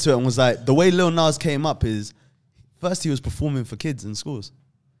deeper into it and was like, the way Lil Nas came up is first he was performing for kids in schools.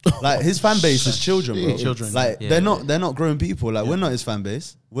 Like his fan base is children, bro. Children. Like Yeah, they're not grown people. Like we're not his fan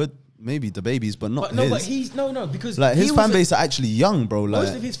base. We're maybe the babies, but not But no, his. but he's no because Like he his was fan a- base are actually young, bro. Most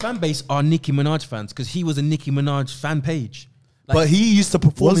Like, of his fan base are Nicki Minaj fans because he was a Nicki Minaj fan page. Like, but he used to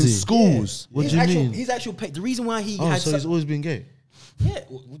perform Was in he? schools. What his do you actual, mean? His actual page. The reason why he Oh, had so he's always been gay.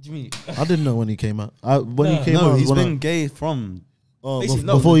 what do you mean? I didn't know when he came out. When he came No, out, he's when been gay from. Basically,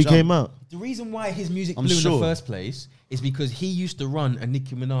 no, before he the jump. came out. The reason why his music I'm blew in sure. the first place is because he used to run a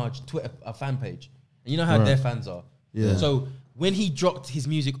Nicki Minaj Twitter fan page, and you know how Right. their fans are. Yeah. So when he dropped his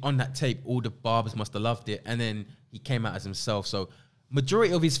music on that tape, all the barbers must have loved it, and then he came out as himself. So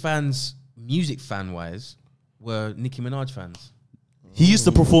majority of his fans, music fan wise, were Nicki Minaj fans. He used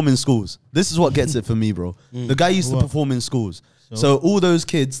to perform in schools. This is what gets it for me, bro. The guy used to What? perform in schools. So all those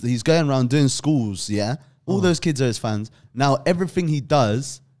kids, he's going around doing schools, yeah? All those kids are his fans. Now, everything he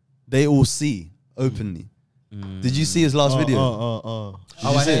does, they all see openly. Did you see his last video? Oh,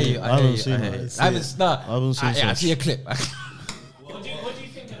 I see hear it? you. I I haven't hear you. seen I hear it. you. I haven't. No, I haven't seen yeah, I such. see a clip. What do you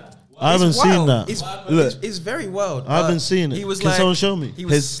think of that? I haven't It's seen wild. that. It's very wild. I haven't but seen it. He was Can like, someone show me? He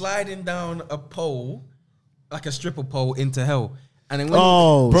was His- sliding down a pole, like a stripper pole, into hell. And then when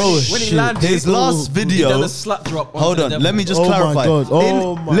Oh, Bro, when he shit. landed, his last video- he done a slut drop. onto Hold the on, devil. let me just Oh my clarify. God.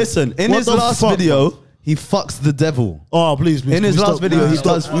 Oh my- Listen, in What his the last fuck, video, he fucks the devil. Oh, please. In his last video, he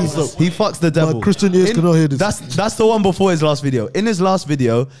does. He fucks the devil. Christian ears cannot hear this. That's the one before his last video. In his last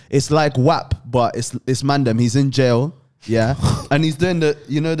video, it's like WAP, but it's Mandem. He's in jail. Yeah, and he's doing the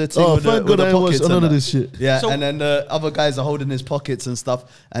the thing Oh, with thank the God I ain't pockets watched none and of that. this shit. Yeah, So- and then the other guys are holding his pockets and stuff,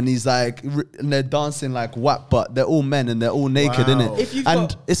 and he's like, and they're dancing like WAP, but they're all men and they're all naked in Wow. it. If you've And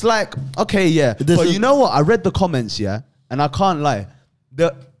got- it's like, okay, yeah, There's but a- you know what? I read the comments, yeah, and I can't lie.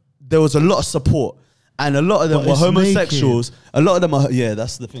 There was a lot of support, and a lot of them But were it's homosexuals. A lot of them are, yeah,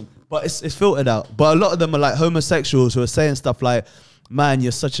 that's the thing. But it's filtered out. But a lot of them are like homosexuals who are saying stuff like, man,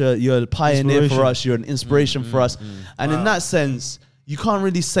 you're a pioneer for Inspiration. us, you're an inspiration for us. And in that sense, you can't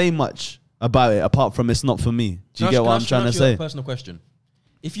really say much about it apart from it's not for me. Do you get what I'm trying to ask you a say? personal question.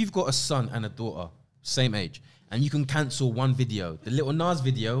 If you've got a son and a daughter, same age, and you can cancel one video, the Little Nas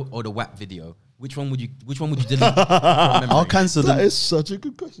video or the WAP video, which one would you delete? from memory? I'll cancel That them. is such a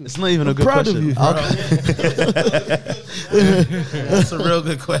good question. It's not even a good proud of question. you. That's a real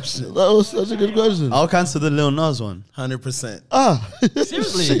good question. That was such a good question. I'll cancel the Lil Nas one. 100%.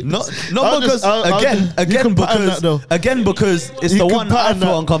 Seriously? Not I'll because just- I'll again just- you can pattern that though. because it's You the can one I pattern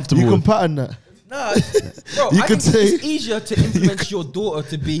feel that. uncomfortable You can with. pattern that. Nah, bro, You I can think say- it's easier to influence your daughter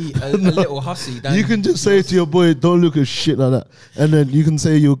to be a little hussy than You can just say to your boy, "Don't look at shit like that," and then you can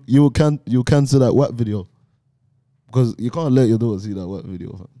say you'll cancel that WAP video because you can't let your daughter see that WAP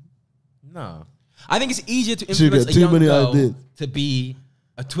video. Fam. No. I think it's easier to So you influence get a too young many girl ideas. to be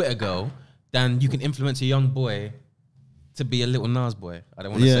a Twitter girl than you can influence a young boy to be a little Nas boy. I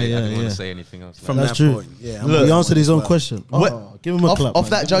don't want to Yeah, say. I yeah, don't want yeah. to say anything else. From Like That's that true. point, yeah. Look, He answered his own question. What- Oh, give him a clap. Off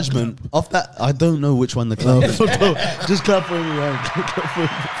that judgment, off that, I don't know which one the clap is. Just clap for him. Man.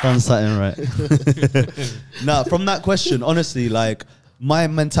 Done something right. Nah, from that question, honestly, like my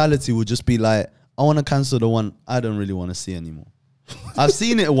mentality would just be like, I want to cancel the one I don't really want to see anymore. I've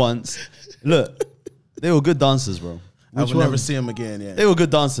seen it once. Look, they were good dancers, bro. I would one? never see him again. Yeah. They were good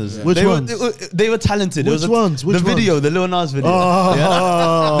dancers. Which they ones? They were talented. Which ones? Which the video, the Lil Nas video. Oh.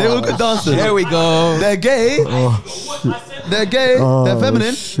 Yeah? They were good dancers. There we go. They're gay. They're gay. Oh, they're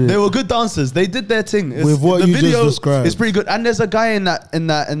feminine. shit. They were good dancers. They did their thing. With what the you just video described. is pretty good. And there's a guy in that, and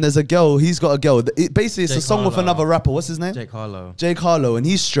there's a girl. He's got a girl. Basically, it's a Jake song with Harlow. another rapper. What's his name? Jake Harlow. Jake Harlow, and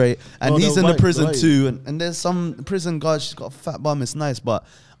he's straight, and Oh, he's the in the white- prison white. too. And there's some prison guard. She's got a fat bum. It's nice, but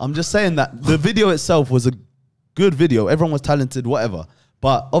I'm just saying that the video itself was a good video. Everyone was talented, whatever.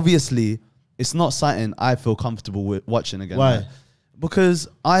 But obviously, it's not something I feel comfortable with watching again. Why? Like, because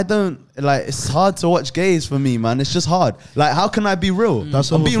I don't like. It's hard to watch gays for me, man. It's just hard. Like, how can I be real?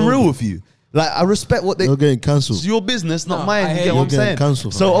 That's I'm being homophobic. real with you. Like, I respect what they. You're getting cancelled. It's your business, not No, mine. I You hear get you. what I'm You're getting saying?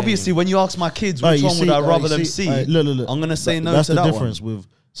 cancelled. So I hear obviously, when you ask my kids Alright, which you one would see- I rather alright, them you see, alright, look. I'm gonna say no That's to the that difference one. with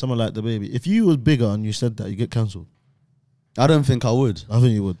someone like the baby. If you was bigger and you said that, you get cancelled. I don't think I would. I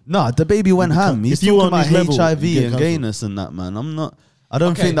think you would. Nah, the baby went ham. He's If you talking on about his level, HIV you get and cancelled. gayness and that, man. I'm not. I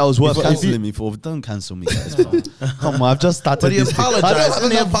don't Okay. think that was worth If you- cancelling me for. Don't cancel me, guys. Come on, I've just started. But he this thing. apologized. I don't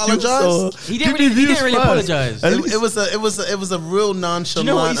Didn't he have views, apologize? so He give didn't me really, he views didn't really first. apologize. At It, least- it was a real nonchalant.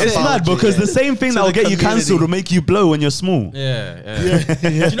 You know what he said? It's mad apology because the same thing to that will the get you cancelled will community. make you blow when you're small. Yeah. Do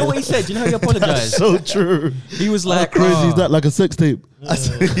you know what he said? Do you know how he apologized? So true. He was How like, crazy "Oh." is that? Like a sex tape. yeah,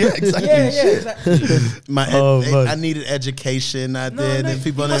 exactly. Yeah, exactly. man. I needed education. I No, did. no, And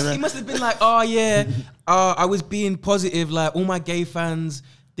people he must have been like, oh yeah, I was being positive. Like all my gay fans,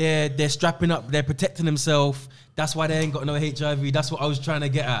 they're strapping up, they're protecting themselves. That's why they ain't got no HIV. That's what I was trying to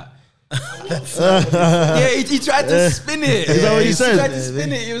get at. Yeah, he tried to spin it. Is that what he He said? tried to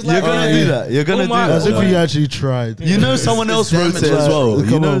spin it. He was You're like, gonna oh, do that. You're gonna Oh do my- that. As if bro. he actually tried. You know someone else wrote it damage as well. control.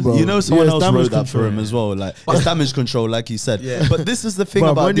 You Come know, on, bro. you know someone Yeah, it's else damage wrote that for control. him as well. Like it's damage control, like he said. Yeah. But this is the thing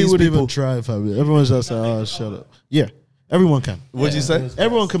But about when he these would people. even try, fam, everyone's just like, oh, shut up. Yeah, everyone can. What'd you say?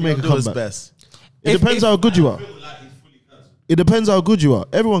 Everyone can make a do his comeback. best. It depends if- how good you are. It depends how good you are.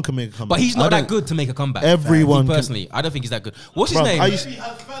 Everyone can make a comeback. But he's I not that don't- good to make a comeback. Everyone Me can- personally, I don't think he's that good. What's his Bruv, name? I used-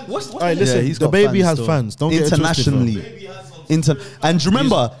 What's Alright, his listen, name? he's the got baby fans has still. fans. Don't get it twisted, fam. Internationally. And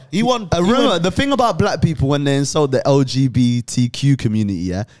remember, He won. I remember the thing about black people when they insult the LGBTQ community,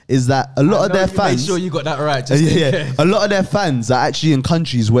 yeah, is that a lot of their Make fans. sure you got that right. Just in yeah, case. a lot of their fans are actually in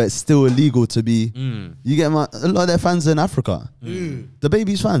countries where it's still illegal to be. You get my, a lot of their fans are in Africa. The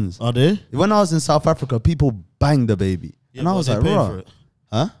baby's fans. Are they? When I was in South Africa, people banged the baby, and I was like, paying "Raw, for it?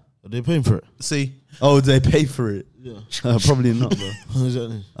 huh? Are they paying for it? See, Oh, they pay for it? Yeah. Probably not, bro.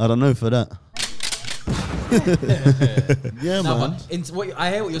 Exactly. I don't know for that. Yeah, No, man. but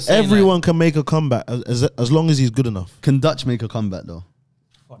I hear what you're saying. Everyone can make a comeback as long as he's good enough. Can Dutch make a comeback though?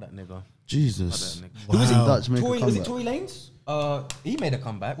 Fuck that nigga. Jesus. Who was it? Wow. Dutch make a Tory, was it comeback. Tory Lanez? He made a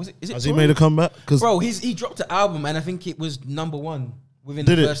comeback. Was it? Is it? Has he Tory? made a comeback? Because Bro, he dropped an album and I think it was #1 within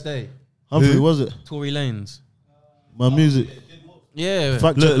Did the it? first day. Humphrey, was it? Tory Lanez. My music. Yeah.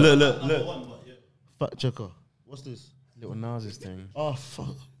 Fact checker. Look. Fact checker. What's this? Little Nas's thing. Oh,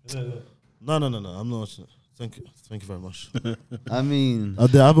 fuck. No. I'm not watching it. Thank you very much. I mean, I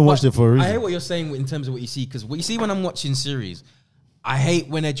haven't watched it for a I reason. hate what you're saying in terms of what you see, because what you see when I'm watching series, I hate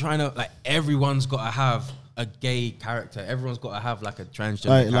when they're trying to, like, everyone's got to have a gay character. Everyone's got to have, like, a transgender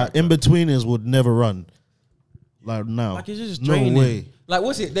character. Like in-betweeners would never run. Like now. Like, it's just no draining. way. Like,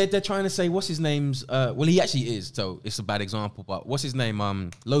 what's it? They're trying to say, what's his name's? Well, he actually is, so it's a bad example. But what's his name?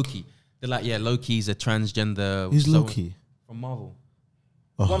 Loki. They're like, yeah, Loki's a transgender. Who's Loki? From Marvel.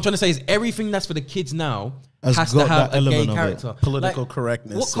 Oh. What I'm trying to say is everything that's for the kids now Has has got to have that a gay element of it. character. Political Like,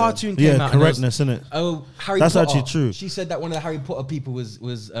 correctness. What cartoon came Yeah, out? and there was- correctness, innit? Oh, Harry That's Potter. actually true. She said that one of the Harry Potter people was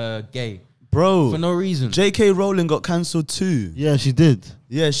gay bro, for no reason. J.K. Rowling got cancelled too. Yeah, she did.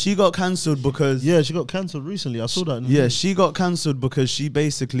 Yeah, she got cancelled because Yeah, she got cancelled recently. I saw that. In the yeah, news. she got cancelled because she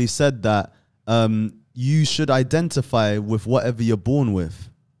basically said that you should identify with whatever you're born with.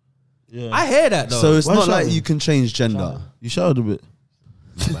 Yeah. I hear that though. So it's Why not like shouting? you can change gender. You shouted a bit.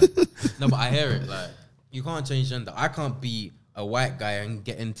 No, but I hear it. Like, you can't change gender. I can't be a white guy and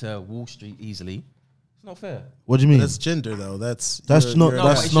get into Wall Street easily. It's not fair. What do you mean? That's gender, though. That's not- you're- No,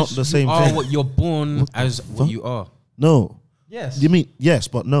 that's but it's not just the same you are thing. what you're born as what fuck? you are. No. Yes. You mean yes,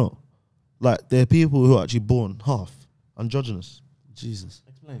 but no. Like there are people who are actually born half androgynous. Jesus.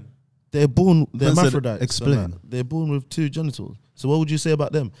 Explain. They're born. They're What's that? hermaphrodites. Explain. and that. They're born with two genitals. So what would you say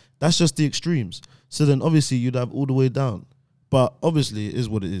about them? That's just the extremes. So then obviously you'd have all the way down. But obviously it is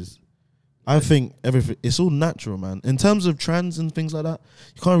what it is. I think everything, it's all natural, man. In terms of trans and things like that,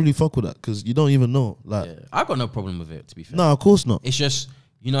 you can't really fuck with that because you don't even know. Like, Yeah. I've got no problem with it, to be fair. no, of course not. It's just,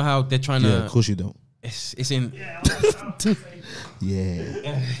 you know how they're trying Yeah, to. of course you don't. It's in.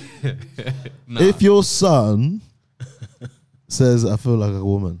 Yeah. Nah. If your son says, I feel like a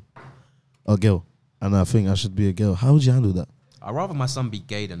woman, a girl, and I think I should be a girl, how would you handle that? I'd rather my son be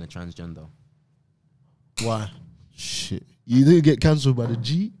gay than a transgender. Why? Shit. You didn't get cancelled by the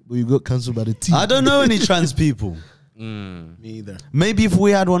G, but you got cancelled by the T. I don't know any trans people. Me either. Maybe if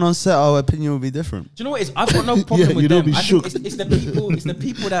we had one on set, our opinion would be different. Do you know what it is? I've got no problem Yeah, with you don't them. be I shook. think it's the people. It's the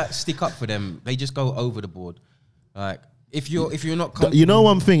people that stick up for them. They just go over the board. Like if you're not. But you know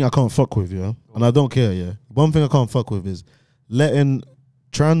one thing I can't fuck with, yeah? And I don't care, yeah? One thing I can't fuck with is letting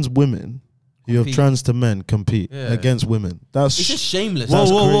trans women who have Compete. trans to men compete Yeah. against women. That's It's just shameless. Whoa,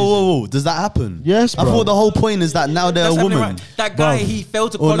 That's whoa, crazy. whoa, whoa, whoa! Does that happen? Yes, I bro. thought the whole point is that now they're That's a happening woman. right- That guy, Bruv. he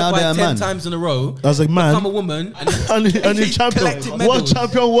failed to Or now qualify they're a 10 man. times in a row. That's like, man. Become a woman. and he champion. collected World medals.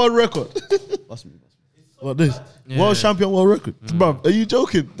 champion world record. What this? Yeah. World champion world record. Bruv, are you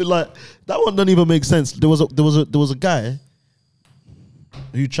joking? Like that one doesn't even make sense. There was a guy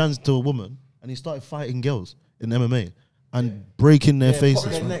who trans to a woman and he started fighting girls in MMA and breaking their faces.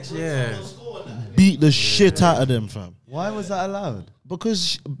 Their fam. necks, yeah. Beat the shit out of them, fam. Why was that allowed?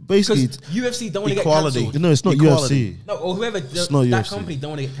 Because basically, Because UFC don't want to get Equality. cancelled. no, it's not Equality. UFC. No, or whoever, It's not that UFC. company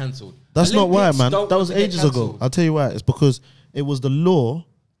don't want to get cancelled. That's not why, Olympics man. don't That want was to get ages ago. cancelled. I'll tell you why. It's because it was the law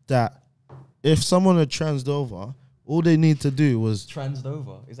that if someone had transed over, all they need to do was Transed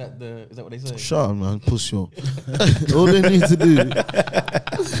over. Is that what they say? shut up, man. Push your. All they need to do.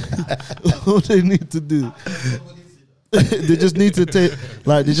 All they need to do. They just need to take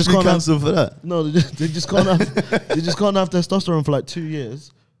like they just Be can't have, cancelled for that. no they just can't have testosterone for like 2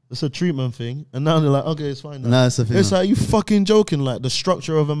 years. It's a treatment thing, and now they're like, okay, it's fine. Now. Nah, it's a thing. It's like you fucking joking. Like the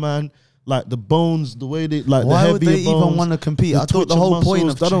structure of a man, like the bones, the way they like. Why the would heavier they even bones, want to compete? the I thought the twitch whole of point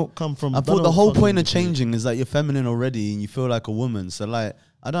muscles, of that cha- don't come from. I that thought the don't whole fucking point of compete. changing is that you're feminine already and you feel like a woman. So like,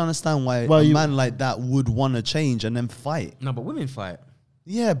 I don't understand why Why a you- man like that would want to change and then fight. No, but women fight.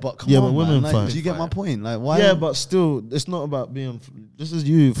 Yeah, but come Yeah, on, but women man. fight. Like, do you get my point? Like, why? Yeah, but still, it's not about being. This is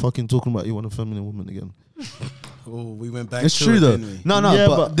you fucking talking about you want a feminine woman again. Oh, we went back it's to true it, though. didn't we? No, no, Yeah,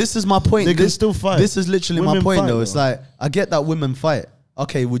 but but this is my point. they can This- still fight. This is literally Women my point fight, though. though. It's like I get that women fight.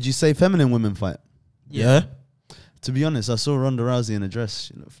 Okay, would you say feminine women fight? Yeah, To be honest, I saw Ronda Rousey in a dress.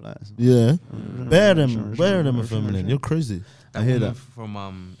 She looked flat. yeah. Bear them are feminine. You're crazy. That I hear woman that.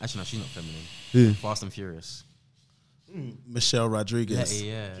 from actually no, she's not feminine. Who? Fast and Furious. Michelle Rodriguez. Letty,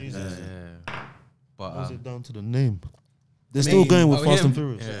 yeah. But How's it down to the name? They're I still mean- going with Oh, Fast him. and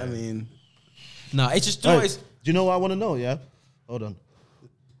Furious. Yeah. I mean, no, it's just, do you know Hey, what, do you know what I want to know? Yeah, hold on.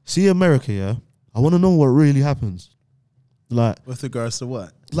 See America, yeah. I want to know what really happens. Like with regards to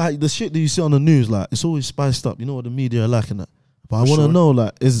what? the shit that you see on the news, like it's always spiced up. You know what the media are lacking that. But I For want to sure. know,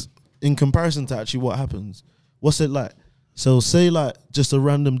 like, is in comparison to actually what happens, what's it like? So say like just a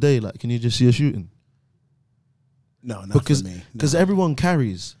random day, like can you just see a shooting? No, not Because for me. because No. everyone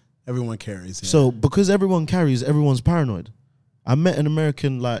carries. Everyone carries. Yeah. So because everyone carries, everyone's paranoid. I met an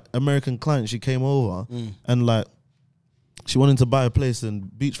American client. She came over and like she wanted to buy a place in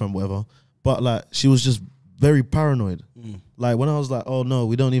beachfront, whatever. But like she was just very paranoid. Like when I was like, "Oh no,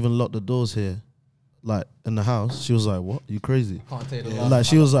 we don't even lock the doors here," like in the house. She was like, "What? You crazy?" Can't take the Like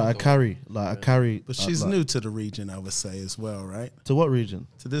she was like, "I carry." But she's new to the region, I would say, as well, right? To what region?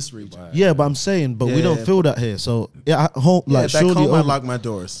 To this region. Yeah, but I'm saying, but we Yeah. don't feel that here. So yeah, at home, Yeah, like back surely home, I own- lock my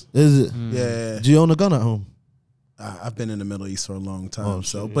doors. is it? Yeah. Do you own a gun at home? I've been in the Middle East for a long time. Oh,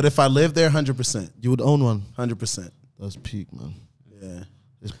 so, shit. but if I lived there, 100%. You would own one. 100%. That's peak, man. Yeah.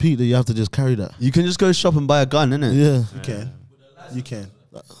 It's peak that you have to just carry that. You can just go shop and buy a gun, innit? Yeah. You can. You can.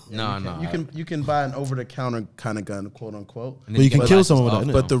 No. You can buy an over the counter kind of gun, quote unquote. And But you get can kill license someone with off. that,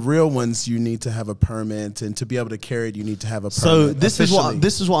 innit? But the real ones, you need to have a permit, and to be able to carry it, you need to have a permit. So this is officially.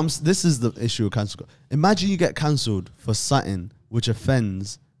 this is the issue with cancel. Imagine you get cancelled for something which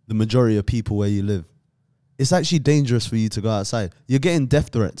offends the majority of people where you live. It's actually dangerous for you to go outside. You're getting death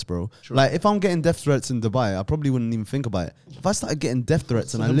threats, bro. Like if I'm getting death threats in Dubai, I probably wouldn't even think about it. If I started getting death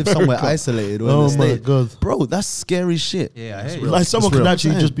threats and I live somewhere isolated or in Oh the my state, God. bro, that's scary shit. Yeah, I hear you. Like someone It's could real. actually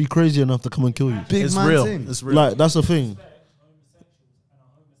Saying. just be crazy enough to come and kill you. Big It's man real. thing. It's real. Like that's the thing.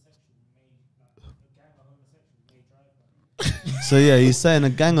 So yeah, he's saying a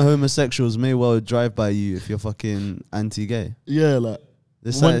gang of homosexuals may well drive by you if you're fucking anti-gay. Yeah, like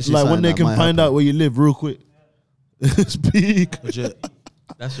This when, actually like when something they that can might find happen. out where you live real quick. It's peak. Legit.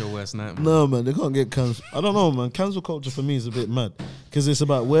 That's your worst nightmare. No man, they can't get cancelled. I don't know, man. Cancel culture for me is a bit mad because it's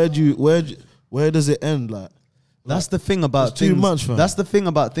about where does it end? Like, That's the thing about it's too things. much, fam. That's the thing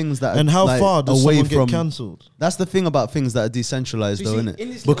about things that and are, how like, far does away someone from get cancelled? That's the thing about things that are decentralized, So you though, see, isn't in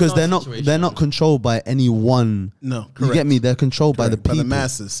it? this Because little they're situation- not controlled by any one. No, You correct. get me? They're controlled by the Correct. By people, the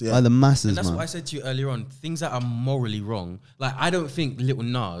masses, yeah. by the masses, And that's man. what I said to you earlier on. Things that are morally wrong. Like, I don't think Little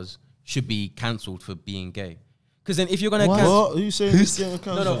Nas should be cancelled for being gay. Because then if you're going to cancel... What? Who you saying? Who's getting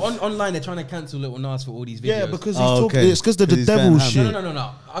cancelled? Online they're trying to cancel Little Nas for all these videos. Yeah, because he's Oh, talking. okay. It's because of 'Cause the he's devil going ham. shit.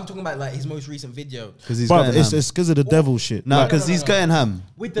 No. I'm talking about like his most recent video. Because he's Bruv, going it's ham. because of the devil shit. No, Like, because he's going ham.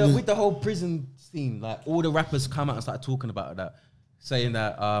 With the whole prison scene, like all the rappers come out and start talking about that, saying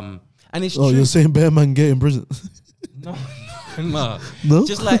that and it's oh, true. you're saying Bear Man gay in prison? No, no, No?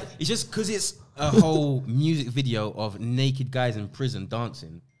 Just like it's just because it's a whole music video of naked guys in prison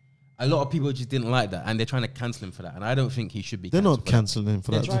dancing. A lot of people just didn't like that, and they're trying to cancel him for that. And I don't think he should be. They're not cancelled for that. cancelling him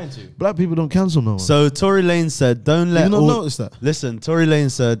for They're that. trying to. Black people don't cancel no one. So Tory Lane said, "Don't let you not all." notice that? Listen, Tory Lane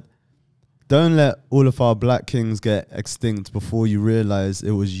said, "Don't let all of our black kings get extinct before you realize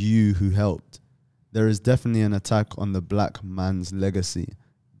it was you who helped. There is definitely an attack on the black man's legacy.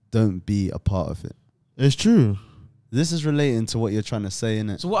 Don't be a part of it." It's true. This is relating to what you're trying to say,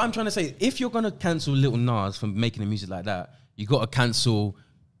 innit? So what I'm trying to say, if you're gonna cancel Little Nas for making a music like that, you got to cancel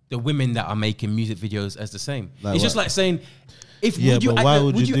the women that are making music videos as the same. Like it's just what? like saying, if Yeah, would you but act, why the,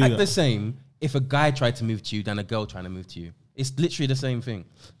 would would you you do act that? the same if a guy tried to move to you than a girl trying to move to you? It's literally the same thing.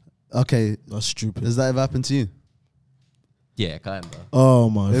 Okay, That's stupid. does that ever happen to you? Yeah, kinda. Oh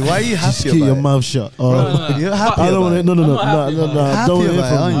my. Why are you Just happy keep about your it? mouth shut. Oh. You're happy I don't about want it. to. No. I'm not happy I about don't Happy want to hear about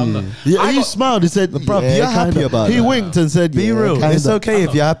it, from aren't you. you? Yeah, he smiled. He said, "Bruv, you're happy kinda." about He that. winked and said, Be yeah, real. kinda. It's okay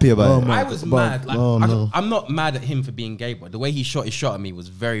if you're happy about Oh it. my I was God, mad. Like, oh, no. I'm not mad at him for being gay, but the way he shot his shot at me was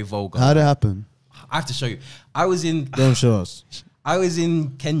very vulgar. How'd it happen? I have to show you. I was in Don't show us.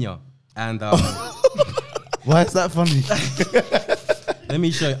 Kenya, and Why is that funny? let me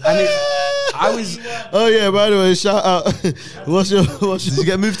show you. And I was. Oh yeah. By the way, shout out. What's Did you your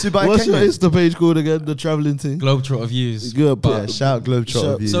get moved to by What's Kenya? your Insta page called again? The traveling thing. Globetrotter views. Good, Yeah, shout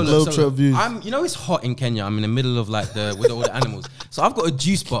Globetrotter views. So, Globetrotter views. you know, it's hot in Kenya. I'm in the middle of like with all the animals. So I've got a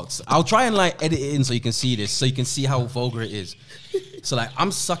juice box. I'll try and like edit it in so you can see this, so you can see how vulgar it is. So like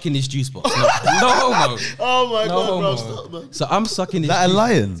I'm sucking this juice box. No homo. Oh my No God, bro, homo. stop, man. So I'm sucking this. That a juice-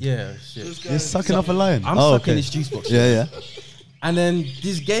 lion? Yeah, shit. You're sucking off a lion. I'm Oh, sucking okay. this juice box. Yeah. And then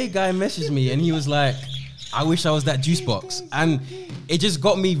this gay guy messaged me and he was like, I wish I was that juice box. And it just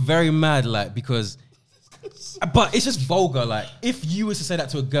got me very mad, like, because, but it's just vulgar. Like, if you was to say that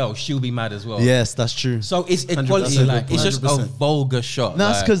to a girl, she'll be mad as well. Yes, that's true. So it's 100%. equality, like, it's just a 100%. vulgar shot. No,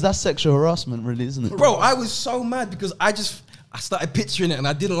 that's like- because that's sexual harassment, really, isn't it? bro, I was so mad because I started picturing it and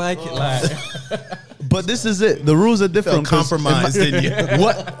I didn't like it. Like, But this is it. The rules are different. 'cause compromised, didn't you?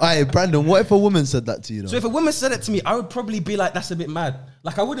 What? Hey, Brandon, what if a woman said that to you, though? so if a woman said it to me, I would probably be like, that's a bit mad.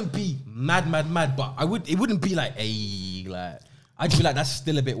 Like, I wouldn't be mad, but it wouldn't be like, hey, like, I'd be like, that's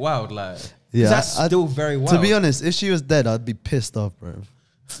still a bit wild. Like, Yeah, that's I'd- still very wild. To be honest, if she was dead, I'd be pissed off, bro.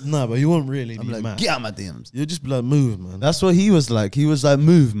 Nah, but you won't really I'm be like, mad. get out my DMs. You'll just be like, move, man. That's what he was like. He was like,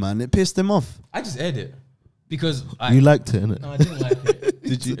 move, man. It pissed him off. I just aired it because You liked it, innit? no, I didn't like it.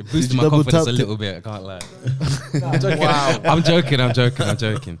 It boosted my double confidence a tapped little bit. I can't lie. I'm joking. I'm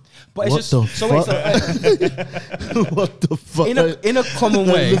joking. But it's What just the so wait. So, What the fuck? in a common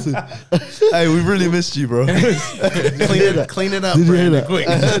way. Listen, Hey, we really missed you, bro. Clean it up, did you hear Brandon, that? quick.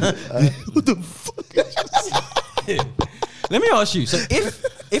 What the fuck? Let me ask you. So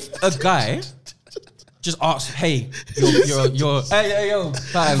if a guy just asks, "Hey, you're hey yo,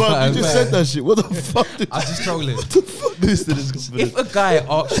 fine, Fuck, you just said that shit. What the fuck? I'm just trolling. Boosted his confidence. If a guy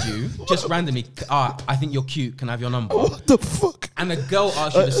asks you just randomly, I think you're cute. Can I have your number? What the fuck? And a girl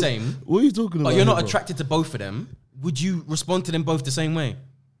asks you the same, What are you talking about? but you're not here, bro? attracted to both of them, would you respond to them both the same way?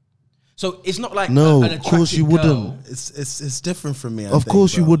 So it's not like No, an of course attracted you girl. wouldn't. It's different for me. Of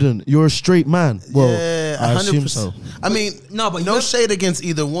course you wouldn't. You're a straight man. Well, yeah, I assume so. I mean, No, but no you're- shade against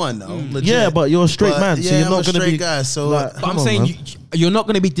either one, though. legit. Yeah, but you're a straight man, so yeah, you're I'm not a gonna straight be guy. So like- But Come I'm on, saying man. you're not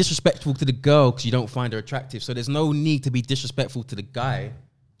going to be disrespectful to the girl because you don't find her attractive. So there's no need to be disrespectful to the guy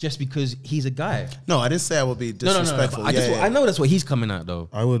just because he's a guy. no, I didn't say I would be No. disrespectful. But I know that's what he's coming at though.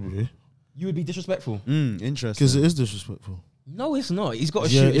 I would be You would be disrespectful. Interesting. because it is disrespectful. No, it's not. He's got to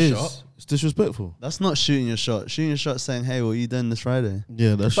Yeah, shoot it a is. shot. It's disrespectful. That's not shooting your shot. Shooting your shot saying, hey, what are you doing this Friday?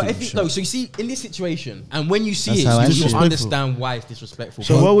 Yeah, that's. But if you, no, so you see in this situation, and when you see That's it, how I you see it. understand why it's disrespectful.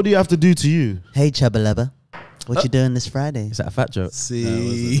 So what would he have to do to you? Hey, Chubba Lubba. What you doing this Friday? Is that a fat joke?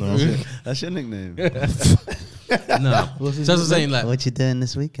 See, That's your nickname. No. So that's what I'm saying. Like, What you doing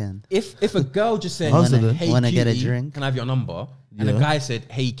this weekend? if a girl just said, Answer that. "Hey, Wanna get a cutie, drink? Can I have your number?" And a Yeah. guy said,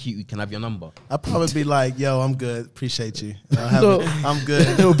 "Hey, cutie, can I have your number?" I'd probably be like, "Yo, I'm good. Appreciate you. No. I'm good."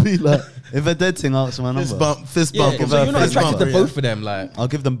 It'll be like, If a dead thing asks my Fist number, bump, fist Yeah, bump. so give her you're not fist attracted bump, to yeah. both of them. Like, I'll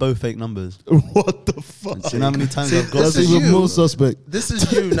give them both fake numbers. what the fuck? See how many times See, I've got That's this is even you. more suspect. This is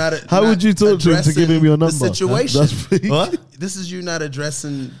you not. How not would you talk to him to give him your number? The situation. That's fake. What? This is you not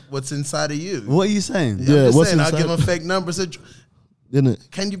addressing what's inside of you. What are you saying? I'm Yeah, just what's saying, I'll inside? give them fake numbers. Isn't it?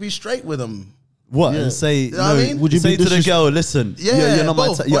 Can you be straight with them? What? Yeah. And say, You know what I mean? Would you say be to the girl, listen, Yeah, you're not both.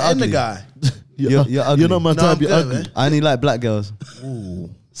 my type. You're or and ugly. the guy. You're ugly. You're not my No, type. I'm You're good, ugly. man. I only like black girls. Ooh.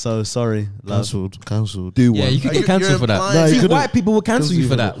 So sorry, love. Cancelled. Cancelled. Do yeah, one. you could Are get you- cancelled you're for that. implying- No, you See, couldn't. white people will cancel you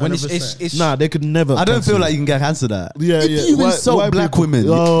for that when it's 100%. Nah, they could never. I don't cancel feel you. like you can get cancelled that. Yeah, If yeah. you White- insult white black people- women,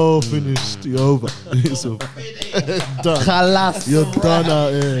 Oh, finished. You're over. It's over. Done. Khalas. You're done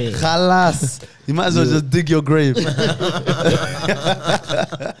out here. Khalas. you might as well just dig your grave. Dig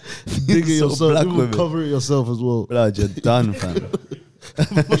it Insult yourself. black You will women. cover it yourself as well. Blood, you're done, fam.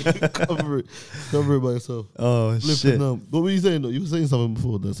 Cover it. Cover it by yourself. Oh Flip shit. it now. What were you saying though? You were saying something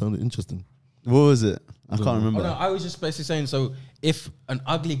before that sounded interesting. What was it? I can't Oh, remember. no, I was just basically saying. So if an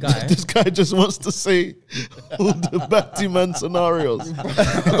ugly guy, This guy just wants to say all the Batty Man scenarios. I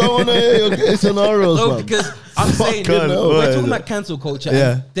don't want to hear your gay scenarios, no, man. because I'm saying God, hell. we're word. talking about cancel culture.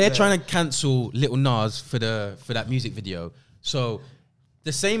 Yeah. And they're trying to cancel Little Nas for that music video. So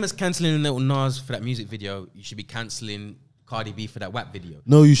the same as canceling Little Nas for that music video, you should be canceling Cardi B for that WAP video.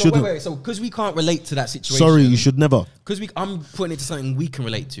 No, you So shouldn't. Wait. So because we can't relate to that situation. Sorry, you should never. Because I'm putting it to something we can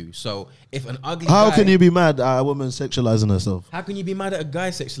relate to. So if an ugly How guy, can you be mad at a woman sexualizing herself? How can you be mad at a guy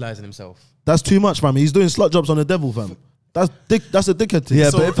sexualizing himself? That's too much, fam. He's doing slut jobs on the devil, fam. That's a dickhead thing.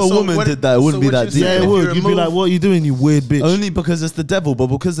 Yeah, So- but if a so woman what- did that, it wouldn't so be what that you deep. Yeah, saying it if would. you You'd be remove- like, what are you doing, you weird bitch? Only because it's the devil, but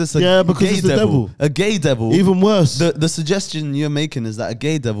because it's a Yeah, because gay it's the devil. A gay devil. Even worse. The suggestion you're making is that a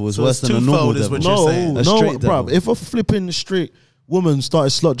gay devil is So worse it's than a normal twofold is devil. what you're no, saying. A no, straight bruv. devil. If a flipping straight woman started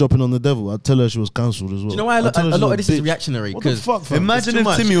slut dropping on the devil, I'd tell her she was cancelled as well. Do you know why I'd tell her a she lot was of this is bitch. reactionary? What the Because fuck, fam? Imagine too if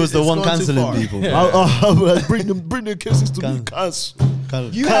much. Timmy was the It's one gone too cancelling far. people. I'll bring the cases to me. Cancel.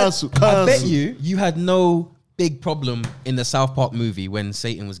 you Cancel. had, I bet Cancel. you had no big problem in the South Park movie when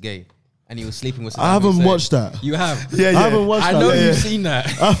Satan was gay and he was sleeping with. I Saddam haven't Hussein. watched that. You have. Yeah, I haven't watched I that. know bit. you've seen that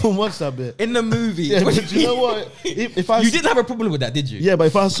I haven't watched that bit. in the movie. Yeah, but do you know what? If I You didn't have a problem with that, did you? Yeah, but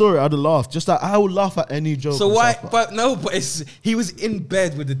if I saw it, I'd have laughed. Just like I would laugh at any joke. So on why? South Park. But no. But he was in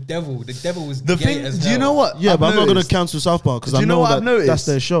bed with the devil. The devil was The gay thing, as do you hell. know what? Yeah, I've but I'm not gonna noticed? cancel South Park because Do I you know know what that I've noticed? that's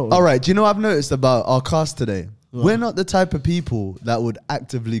their show. All right. Do you know what I've noticed about our cast today? We're not the type of people that would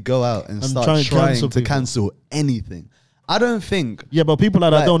actively go out and start try and trying cancel to people. cancel anything. I don't think. Yeah, but people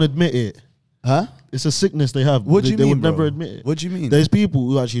like that Like- don't admit it. Huh? It's a sickness they have. What do they, you they mean, would bro? never admit it. What do you mean? There's people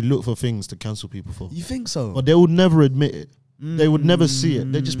who actually look for things to cancel people for, You think so? but they would never admit it. They would never see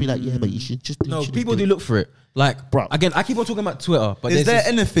it. They'd just be like, "Yeah, but you should just." No, you should people do do it." look for it. Like, Bro. again, I keep on talking about Twitter, but Is there's there this-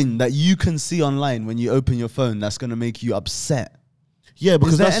 anything that you can see online when you open your phone that's going to make you upset? Yeah,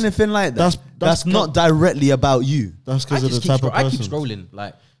 because Is there that's anything like that? that's That's not directly about you. that's I because of the just keep type of I keep person. scrolling.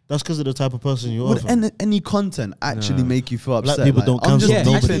 Like, That's because of the type of person you are. Would fam. any content actually make you feel Black upset? people Like, don't I'm cancel just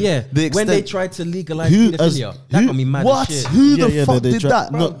nobody. thinking Yeah. the When they extent- tried to legalize Who pedophilia, that who- got me mad What? as shit. Who the Yeah, fuck they did try-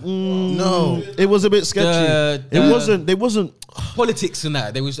 that? No. It was a bit sketchy. It wasn't. They wasn't. Politics and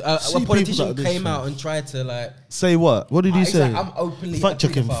that. There was a See people politician like this, came fam. out and tried to like. Say what? What did he He's say? like, I'm openly fact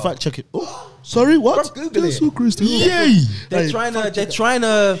check him. pedophile. Fact check him. Oh, sorry, what? Bro, Google it. So Christian. Yay! They're trying to. They're trying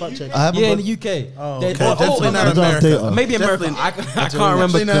to. check. I haven't Yeah, got- in the UK. Oh, They're- okay. Definitely not America. America. Maybe America. Definitely- I can't Definitely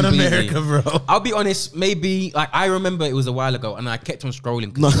remember not completely. America, bro. I'll be honest. Maybe like I remember it was a while ago, and I kept on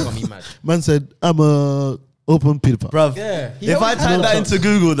scrolling because it got me mad. Man said, I'm a open pedophile. Bruv, Yeah, he if I always type had that that. into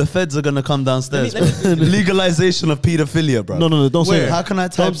Google, the feds are gonna come downstairs. Let me- bro. Legalization of pedophilia, bro. No, don't say Where? that. How can I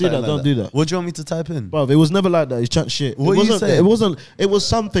type Don't do something that. like Don't do that. What do you want me to type in? Bro, it was never like that. He's chatting shit. What it you wasn't. saying? It wasn't. It was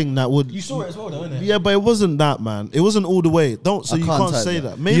something that would. You saw it as well, though, innit? Yeah, but it wasn't that, man. It wasn't all the way. Don't. So I you can't type say that.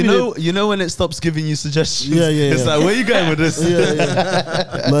 that. Maybe you know when it stops giving you suggestions. Yeah, yeah, It's yeah. like, where you going with this?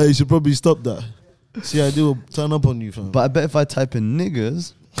 yeah. Like you should probably stop that. See, I do turn up on you, fam. But I bet if I type in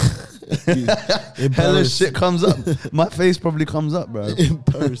niggers, hella Embarrassed. shit comes up. My face probably comes up, bro.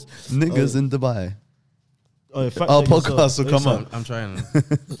 Embarrassed. Niggers in Dubai. Oh, yeah, fact Our check yourself. podcast will come ASAP. up. I'm trying.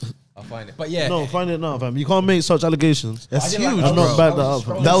 I'll find it. But yeah, No, find it now, fam. You can't make such allegations. That's I didn't huge, like- I'm bro. not back that up,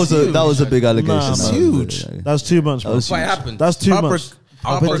 fam. That was a big allegation. Nah, It's man. huge. That's too much, bro. was what happened. That's too Proper, much.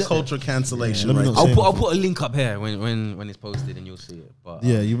 proper But- culture cancellation Let me right not there. say I'll put a link up here when it's posted and you'll see it. But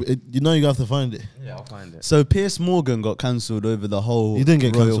Yeah, you know you have to find it. yeah, I'll find it. So Piers Morgan got cancelled over the whole He didn't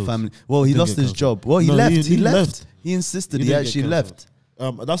get royal cancelled. family. Well, he He didn't lost get his cancelled. job. Well, he No, left. he He left. left. He insisted He he didn't get actually cancelled. left.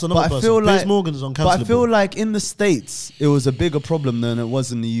 That's another But I person. feel Piers like Morgan is But I uncancelable. feel like in the States it was a bigger problem than it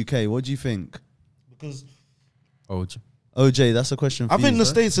was in the UK. What do you think? because Oh, OJ, that's a question for I you. think the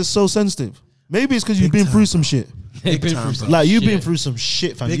States is so sensitive. Maybe it's because you've been through some shit. they've been time, through bro. some Like you've shit. been through some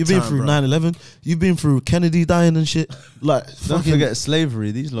shit, fam. Big You've been time, through bro. 9/11. You've been through Kennedy dying and shit. Like Don't fucking forget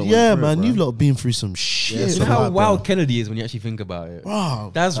slavery. These lot went yeah, through it, man. bro. You've lot been through some shit. Yeah, You it's know a how lot, wild bro. Kennedy is when you actually think about it.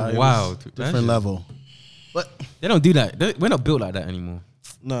 Wow. That's It was wild. Different level. But They don't do that. We're not built like that anymore.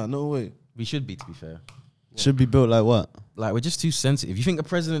 Nah, no way. We should be, to be fair. Should be built like what? Like we're just too sensitive. You think a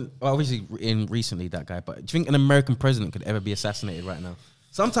president, well, obviously in recently that guy, but do you think an American president could ever be assassinated right now?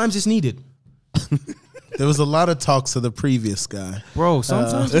 Sometimes it's needed, there was a lot of talks of the previous guy. bro.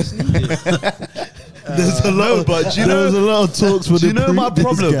 Sometimes it's needed. There's a lot, but do you know- there's a lot of talks for do you the know my this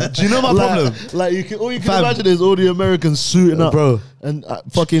problem? guy. Do you know my Like- problem? Like you can, all you can Fam. imagine is all the Americans suiting up, Bro. and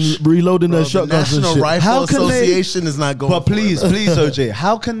fucking reloading their The shotguns and National shit. Rifle How can they- Association is not going But for it, please, bro. please, OJ,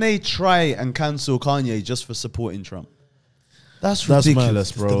 how can they try and cancel Kanye just for supporting Trump? That's That's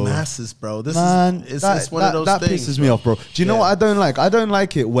ridiculous, mad. bro. The masses, bro. This Man, is that, it's one of those that things. pisses me off, bro. Do you know Yeah. what I don't like? I don't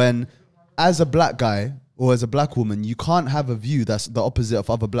like it when, as a black guy or as a black woman, you can't have a view that's the opposite of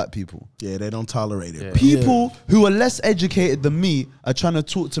other black people. Yeah, they don't tolerate it. Yeah. bro. People who are less educated than me are trying to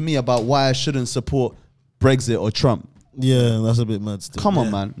talk to me about why I shouldn't support Brexit or Trump. Yeah, that's a bit mad. Still. Come on,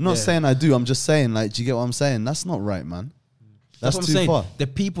 Yeah. man. I'm not Yeah. saying I do. I'm just saying, like, do you get what I'm saying? That's not right, man. That's what I'm too saying. far. The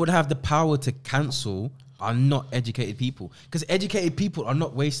people that have the power to cancel are not educated people, because educated people are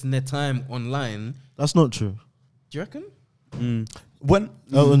not wasting their time online. That's not true. Do you reckon? When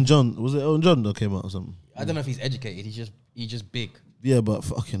Elton John, was it Elton John that came out or something? I don't know if he's educated. He's just big. Yeah, but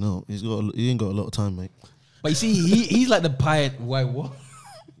fucking hell, he ain't got a lot of time, mate. But you see, he's like the pioneer. Why what?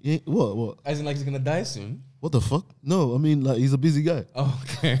 What? As in like he's gonna die soon. What the fuck? No, I mean like he's a busy guy. Oh,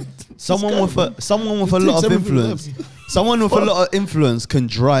 okay. someone with a He lot takes of everything influence, left. someone with a lot of influence can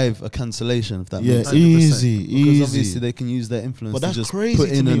drive a cancellation. If that Yeah, makes sense. easy, Because obviously easy. they can use their influence But to that's just crazy put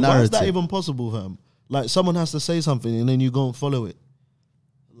to in me. a Why is narrative. that even possible, fam? Like someone has to say something and then you go and follow it.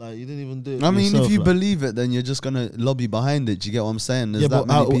 Like you didn't even do it. I mean, yourself, if you like. believe it, then you're just gonna lobby behind it. Do you get what I'm saying? There's yeah, that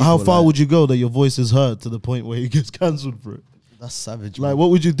but many how people, far like- would you go that your voice is heard to the point where he gets cancelled for it? That's savage. Like, man. what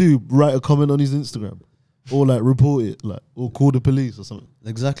would you do? Write a comment on his Instagram, or like report it, like, or call the police or something.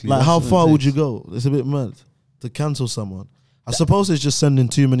 Exactly. Like, that's how what it far would you takes. go? It's a bit mad to cancel someone. I suppose it's just sending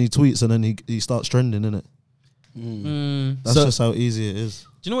too many tweets and then he starts trending, innit? That's So- just how easy it is.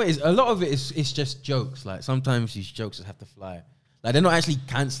 Do you know what it is? A lot of it is it's just jokes. Like sometimes these jokes just have to fly. Like they're not actually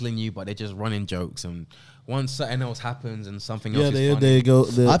cancelling you, but they're just running jokes. And once something else happens and something else Yeah, is there funny, you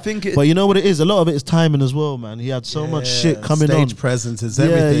go. I think it- but you know what it is? A lot of it is timing as well, man. He had so much shit coming stage on. presence is Yeah,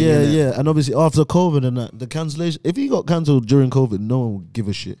 everything. yeah, innit? yeah. And obviously after COVID and that, the cancellation. If he got cancelled during COVID, no one would give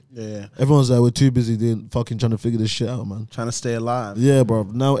a shit. Yeah. Everyone's like, we're too busy doing fucking trying to figure this shit out, man. Trying to stay alive. Yeah, bro.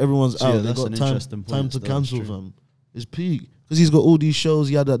 Now everyone's Yeah, out. They that's got an time interesting point to still, cancel that's true. them. It's peak because he's got all these shows.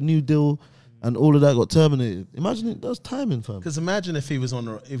 He had that new deal, and all of that got terminated. Imagine it. That's timing, fam. Because imagine if he was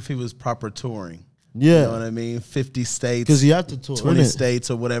if he was proper touring, Yeah. You know what I mean? 50 states. 'Cause he had to talk, 20 innit? states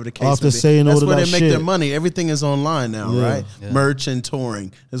or whatever the case After may be. saying all That's of where that they make their shit. money. Everything is online now, Yeah. right? Yeah. Merch and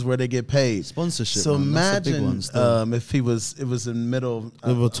touring is where they get paid. Sponsorship, So man. That's a big one imagine still. if it was in the middle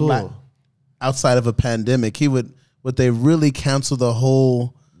Of a tour. outside of a pandemic, would they really cancel the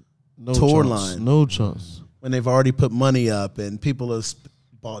whole No tour chance. line No chance. when they've already put money up and people have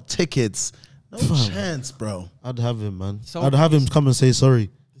bought tickets? No chance, bro. I'd have him, man. So- I'd have him come and say sorry.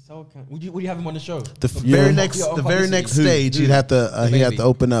 Would you have him on the show? The Yeah. very next, Yeah, the very next who? stage, he'd have to he had baby. to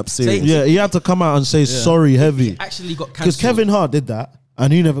open up serious. Yeah, he had to come out and say sorry heavy. Actually got Because cancelled. Kevin Hart did that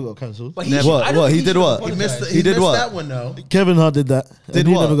and he never got cancelled. But Never. should- What? I don't What? think He did should what? He apologize. missed, He did what? that one though. Kevin Hart did that. Did and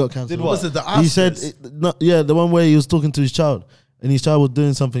he what? never got cancelled. Did what? Was it the He said, Oscars? yeah, the one where he was talking to his child and his child was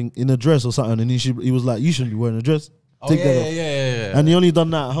doing something in a dress or something and he was like, you shouldn't be wearing a dress. Oh, Take yeah, that yeah, off. yeah, yeah, yeah. And he only done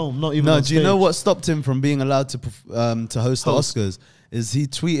that at home, not even No, on do you know stage. what stopped him from being allowed to host the Oscars? Is he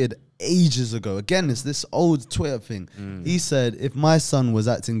tweeted ages ago. Again, it's this old Twitter thing. He said if my son was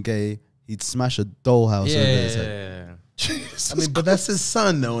acting gay, he'd smash a dollhouse over his head. I mean, but that's his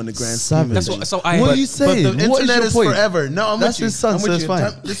son, though, in the grand Savage. scheme. That's what. So I. What but- are you saying? But the What is internet your is point? forever. No, I'm That's with you. his son, I'm so with it's you.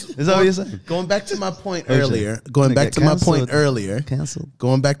 fine. This- Is that what you're saying? Going back to my point OJ, earlier. Going gonna back get to my point cancelled. earlier. Cancelled.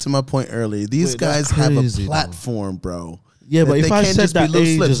 Going back to my point earlier. These Wait, guys that's have a crazy, though. platform, bro. Yeah, but that if they I can't said just be that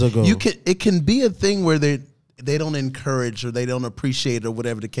loose lips. ages ago. It can be a thing where they don't encourage or they don't appreciate or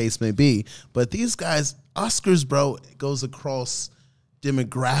whatever the case may be. But these guys, Oscars, bro, it goes across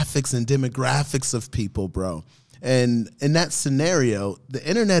demographics of people, bro. And in that scenario, the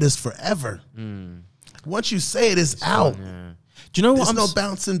internet is forever. Once you say it, it's out. Do you know what? There's no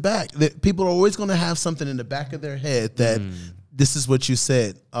bouncing back. People are always going to have something in the back of their head that this is what you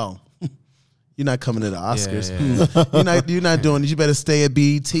said. Oh, you're not coming to the Oscars. You're not doing it. You better stay at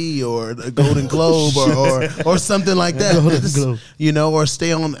BET or the Golden Globe or something like that. Golden Globe. You know, or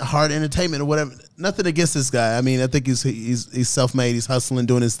stay on Hard Entertainment or whatever. Nothing against this guy. I mean, I think he's self-made. He's hustling,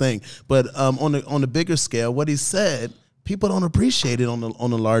 doing his thing. But on the bigger scale, what he said, people don't appreciate it on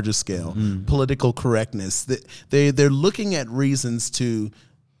a larger scale. Political correctness. They're looking at reasons to.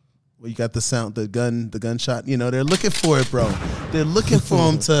 Well, you got the sound, the gunshot. You know, they're looking for it, bro. They're looking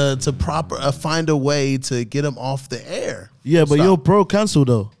for him to find a way to get him off the air. Yeah, but Stop. you're pro cancel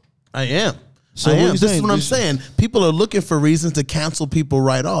though. I am. So I what am. you This is saying? what I'm This- saying. People are looking for reasons to cancel people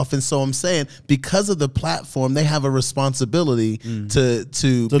right off, and so I'm saying because of the platform, they have a responsibility to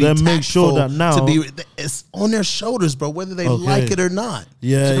be then make sure tactful, that now- to be it's on their shoulders, bro, whether they Okay. like it or not.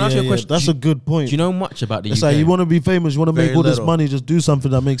 Yeah, So can I ask you a yeah. question? That's Do a good point. Do you know much about the It's UK? like you want to be famous, you want to make Very all this little. money, just do something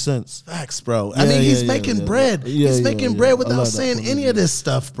that makes sense. Facts, bro. I Yeah, mean, he's yeah, making yeah, bread. yeah. He's Yeah, making yeah, bread yeah. I without like that saying point any of of view. this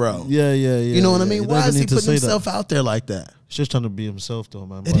stuff, bro. Yeah, yeah, yeah. You know what yeah. I mean? He Why doesn't is he need to putting say that. himself out there like that? He's just trying to be himself, though,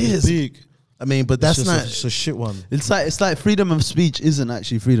 man. It But it's is. peak. I mean, but that's It's not. just a shit one. It's like freedom of speech isn't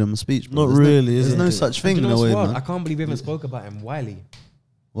actually freedom of speech. Bro. Not There's really, There's isn't no it? such Do thing you know in a what's way, wild? man. I can't believe we even spoke about him. Wiley.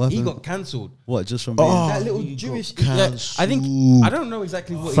 What He happened? got cancelled. What, just from being... Oh, That little he got Jewish. Yeah, I think I don't know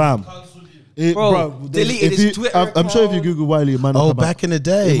exactly what. Fam. Bro, deleted if his you- Twitter I'm sure if you account. Google Wiley, it might not Oh, come back up. in the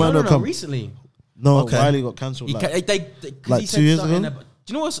day. It might No, not come. recently. No, Okay. Wiley got cancelled. He Like, they like 2 years ago? Do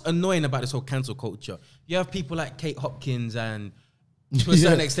you know what's annoying about this whole cancel culture? You have people like Kate Hopkins and to a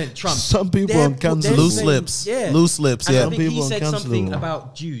certain Yeah. extent Trump. Some people They're- on cancel. they're Loose saying- lips. Yeah. Loose lips, And yeah. I think People he on said cancel something them.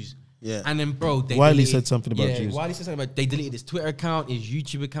 about Jews. Yeah. And then, bro, they Wiley deleted- said something about yeah, Jews. Wiley said something about they deleted his Twitter account, his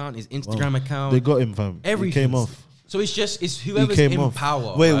YouTube account, his Instagram account. they got him, fam. everything. He came off. So it's whoever's came in off.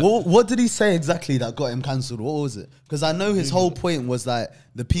 power. Wait, right? what did he say exactly that got him cancelled? What was it? Because I know his whole point was that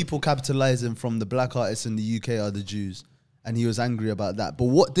the people capitalizing from the black artists in the UK are the Jews, and he was angry about that. But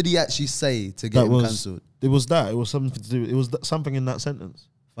what did he actually say to get That him was. cancelled? It was that. It was something to do. It was something in that sentence.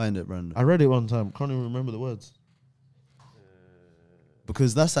 Find it, Brandon. I read it one time. Can't even remember the words.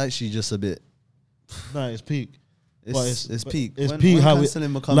 Because that's actually just a bit... No, it's peak. It's, But it's but peak. It's When- peak. when how cancelling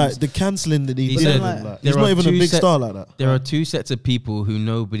it, becomes... like the cancelling that he He did. said Like, there he's are not even a two big sets- star like that. There are two sets of people who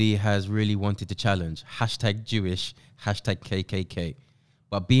nobody has really wanted to challenge. Hashtag Jewish, hashtag KKK.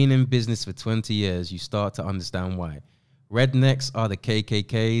 But being in business for 20 years, you start to understand why. Rednecks are the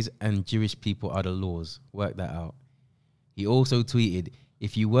KKKs and Jewish people are the laws. Work that out. He also tweeted,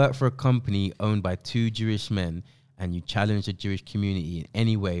 if you work for a company owned by two Jewish men and you challenge the Jewish community in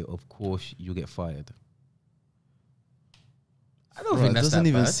any way, of course, you'll get fired. I don't Bro, think it that's doesn't that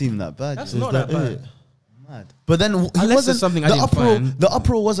even bad. seem that bad. That's you know? not that bad. Mad. But then he Unless wasn't there's something I the didn't uproar. find. The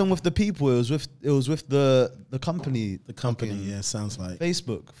uproar wasn't with the people. It was with the company. The company, yeah, sounds like.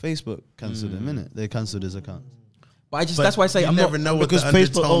 Facebook cancelled him. Innit? They cancelled his account. But But that's why I say you I'm never not. know what the because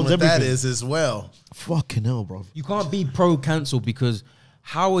Facebook undertone owns with that everything. is as well. Fucking hell, bro. You can't be pro cancel because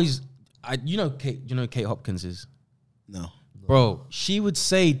how is Kate Hopkins is, No. Bro, she would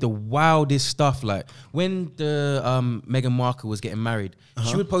say the wildest stuff. Like when the Meghan Markle was getting married,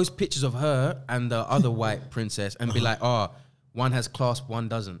 she would post pictures of her and the other white princess and be like, "Oh, one has clasp, one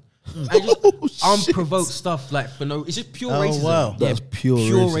doesn't." And just unprovoked stuff like for no. It's just pure racism. Wow. That's pure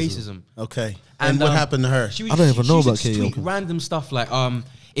racism. Okay. And what happened to her? She I don't even know about she Kate tweet Yokum. random stuff like,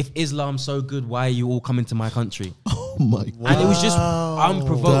 "If Islam's so good, why are you all coming to my country?" Oh my god, And it was just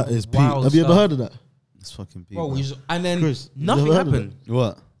unprovoked. that is peak. wild Have you ever stuff. heard of that? It's fucking Bro, people. we just, and then Chris, you nothing ever heard of happened.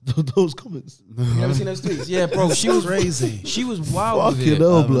 What? Those comments. You never seen those tweets? Yeah, bro. She was crazy. She was wild with Fucking it.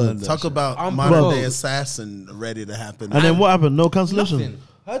 hell, blood. Talk about I'm modern broke. day assassin ready to happen. And then what happened? No cancellation. Nothing.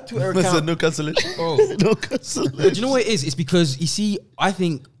 Her Twitter Listen, account. no cancellation. Bro, No cancellation. do you know what it is? It's because you see, I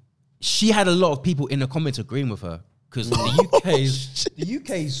think she had a lot of people in the comments agreeing with her because the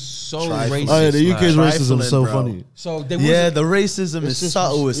UK is so Trifling. racist. Oh yeah, the UK's like, racism is so bro. funny. So there was Yeah, the racism is just-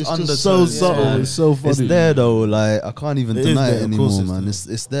 subtle. It's just undertones. so subtle. Yeah. It's so funny. It's there though. Like I can't even It is deny there, it of course anymore, it's man.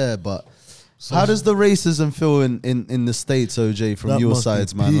 there. It's there, but. How does the racism feel in the States, OJ, from That your must be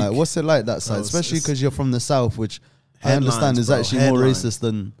sides, man? Like, peak. what's it like that side? it's- Especially it's- because you're from the South, which I Headlines, understand is bro. actually more Headlines. racist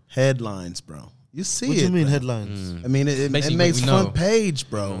than. Headlines, bro. You see What it. do you mean bro. headlines? I mean, it Basically makes what we know. front page,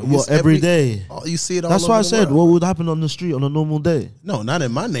 bro. What, every day? You see it all That's over why I the said, world. what would happen on the street on a normal day? No, not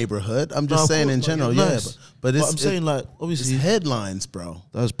in my neighborhood. I'm No, just of saying course in not. general, You're yeah. nice. But I'm saying, like, obviously, it's headlines, bro.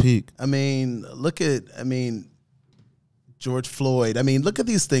 that's peak. I mean, George Floyd. I mean, look at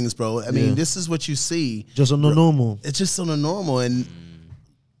these things, bro. I mean, Yeah. this is what you see. Just on the normal. It's just on a normal and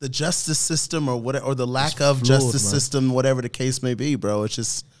the justice system or whatever, or the lack of flawed, justice man. system, whatever the case may be, bro. It's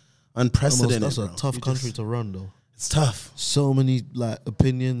just unprecedented. That's a bro. tough You country just- to run, though. It's tough. So many like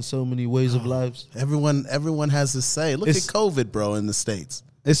opinions, so many ways of lives. Everyone has to say. Look It's- at COVID, bro, in the States.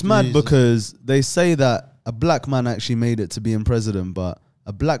 It's mad Jesus. because they say that a black man actually made it to being president, but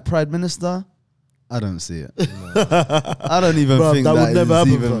a black prime minister, I don't see it. I don't even Bruv, think that would that never is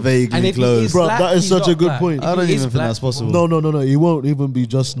happen, even bruv. vaguely And if he close. is Bro, black, that is he's such a not good black. point. If I don't he even is think black, that's he won't. possible. No. He won't even be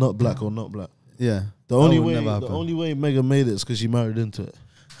just not black or not black. Yeah, The that only would way, never the happen. only way Megan made it is because she married into it.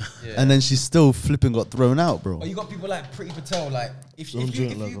 And then she still flipping got thrown out, bro. Or you got people like Pretty Patel, like if Don't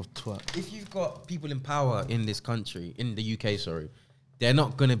drink like you a twat. if you've got people in power in this country, in the UK, sorry, they're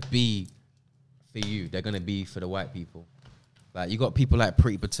not gonna be for you. They're gonna be for the white people. Like you got people like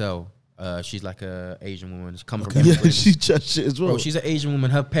Pretty Patel. She's like a Asian woman. She come from Yeah, immigrants. she chat shit as well. Bro, she's an Asian woman.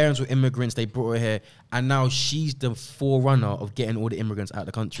 Her parents were immigrants. They brought her here, and now she's the forerunner of getting all the immigrants out of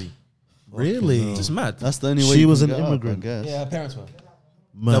the country. Really? It's just mad. That's the only way She you was can an get up, I immigrant. guess. Yeah, her parents were.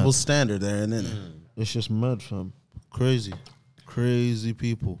 Mad. Double standard there, and then It's just mad, fam. Crazy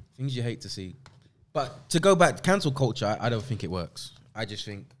people. Things you hate to see. But to go back, cancel culture, I don't think it works. I just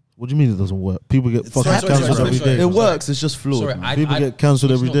think. What do you mean it doesn't work? People get fucking happening, cancelled bro. every Sorry, day. It works. It's just flawed. Sorry, man. People get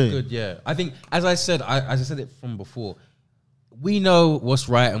cancelled it's every not day. Good, yeah. I think, as I said it from before, we know what's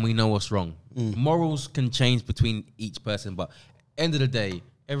right and we know what's wrong. Morals can change between each person, but end of the day,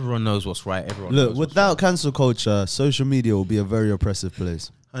 everyone knows what's right. Everyone Look, knows what's without cancel culture, social media will be a very oppressive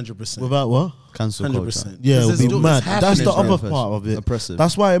place. 100%. Without what? Cancel 100%. culture. Yeah, This it'll is- be it's mad. happening, That's the bro. other Oppressive. part of it. Oppressive.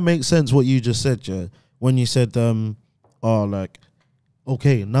 That's why it makes sense what you just said, yeah. When you said, like,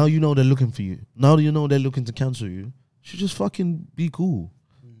 okay, now you know they're looking for you. Now you know they're looking to cancel you. You should just fucking be cool.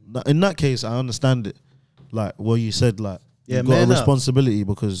 In that case, I understand it. Like, what you said, like, Yeah, you've got a man up. responsibility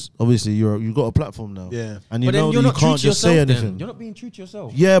because obviously you've got a platform now. Yeah. And you But then know you're that you not true can't to just say yourself. Then anything. you're not being true to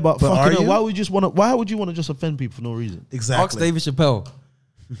yourself. Yeah, but But are fucking hell, you? why would you want to just offend people for no reason? Exactly. Ask David Chappelle.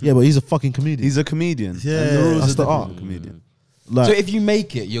 Yeah, but he's a fucking comedian. He's a comedian. Yeah. And the rules That's are the different art. for a comedian. like, So if you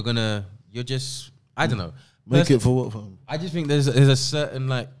make it, you're just, I don't know. make it for what? Fam? I just think there's a certain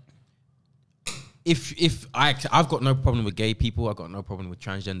like, if I've got no problem with gay people, I've got no problem with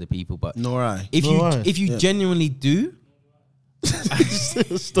transgender people, but Nor I. if Nor I. you genuinely do,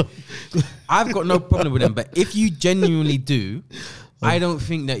 Stop. I've got no problem with them. But if you genuinely do, I don't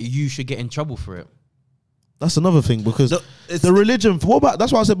think that you should get in trouble for it. That's another thing because No, it's- the religion. What about?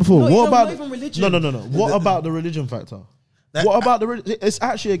 That's what I said before. No, what no, about? not even religion. No. What about the religion factor? That- What about the? It's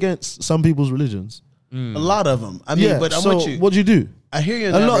actually against some people's religions. A lot of them. I mean, Yeah. but I so want you. what do you do? I hear you.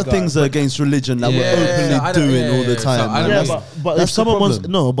 In A that lot of regard, things are against religion that Yeah, we're I openly don't- doing yeah, all the yeah, time. so I man. don't Yeah, know. but if That's the someone wants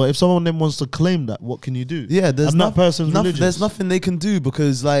problem. but if someone then wants to claim that, what can you do? Yeah, there's and that person's nothing. religious. There's nothing they can do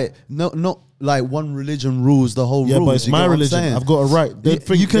because like not like one religion rules the whole Yeah, rules. but it's you my get what I'm religion. saying? I've got a right.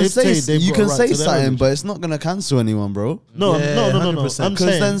 You can say they've you got a can right say to their something, religion. but it's not gonna cancel anyone, bro. No, Yeah, no. 100%. I'm Because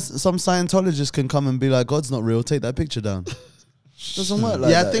saying then some Scientologists can come and be like, God's not real. Take that picture down. Doesn't work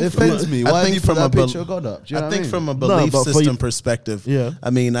like Yeah, I that. think It from offends me. I Why have think you from put that a picture of God up? Do you know I what think mean? from a belief but for system you- perspective, Yeah. I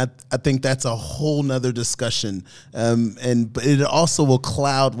mean, I think that's a whole nother discussion, but it also will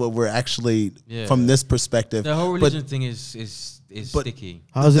cloud what we're actually Yeah. from this perspective. The whole But religion thing is but- sticky.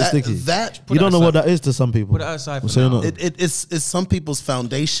 How is it that- sticky? That You don't know what aside. that is to some people. Put it aside for So you're now. not- it's some people's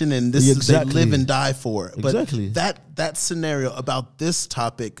foundation, and this Yeah, is they exactly. live and die for it. But Exactly. that scenario about this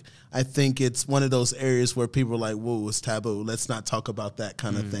topic, I think it's one of those areas where people are like, "Whoa, it's taboo. Let's not talk about that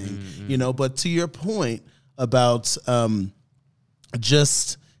kind of thing." You know. But to your point about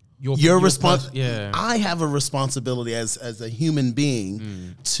just your response, yeah. I have a responsibility as a human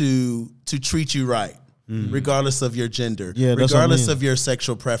being to treat you right. Regardless of your gender, Yeah, that's what I regardless mean. of your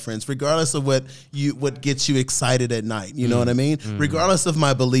sexual preference, regardless of what gets you excited at night, you know what I mean? Regardless of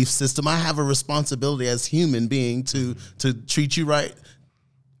my belief system, I have a responsibility as human being to treat you right.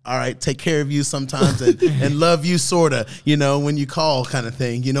 All right, take care of you sometimes and love you sorta, you know, when you call kind of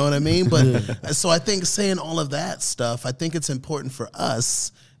thing, you know what I mean? But so I think saying all of that stuff, I think it's important for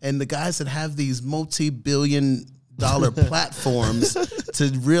us and the guys that have these multi-billion-dollar platforms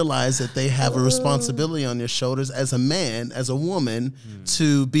to realize that they have a responsibility on their shoulders as a man, as a woman,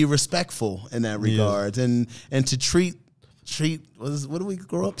 to be respectful in that regard and to treat what do we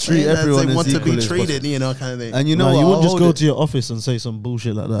grow up Treat saying? As everyone they as want to be equal as treated, you know, kind of thing. And you know No, what? you wouldn't I'll just hold go it- to your office and say some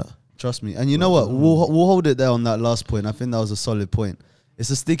bullshit like that. Trust me. And you know what? We'll hold it there on that last point. I think that was a solid point. It's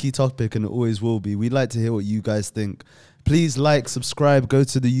a sticky topic and it always will be. We'd like to hear what you guys think. Please like, subscribe, go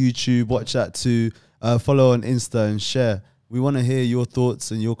to the YouTube, watch that too, follow on Insta and share. We want to hear your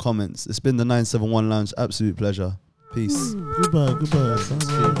thoughts and your comments. It's been the 971 Lounge. Absolute pleasure. Peace. Goodbye.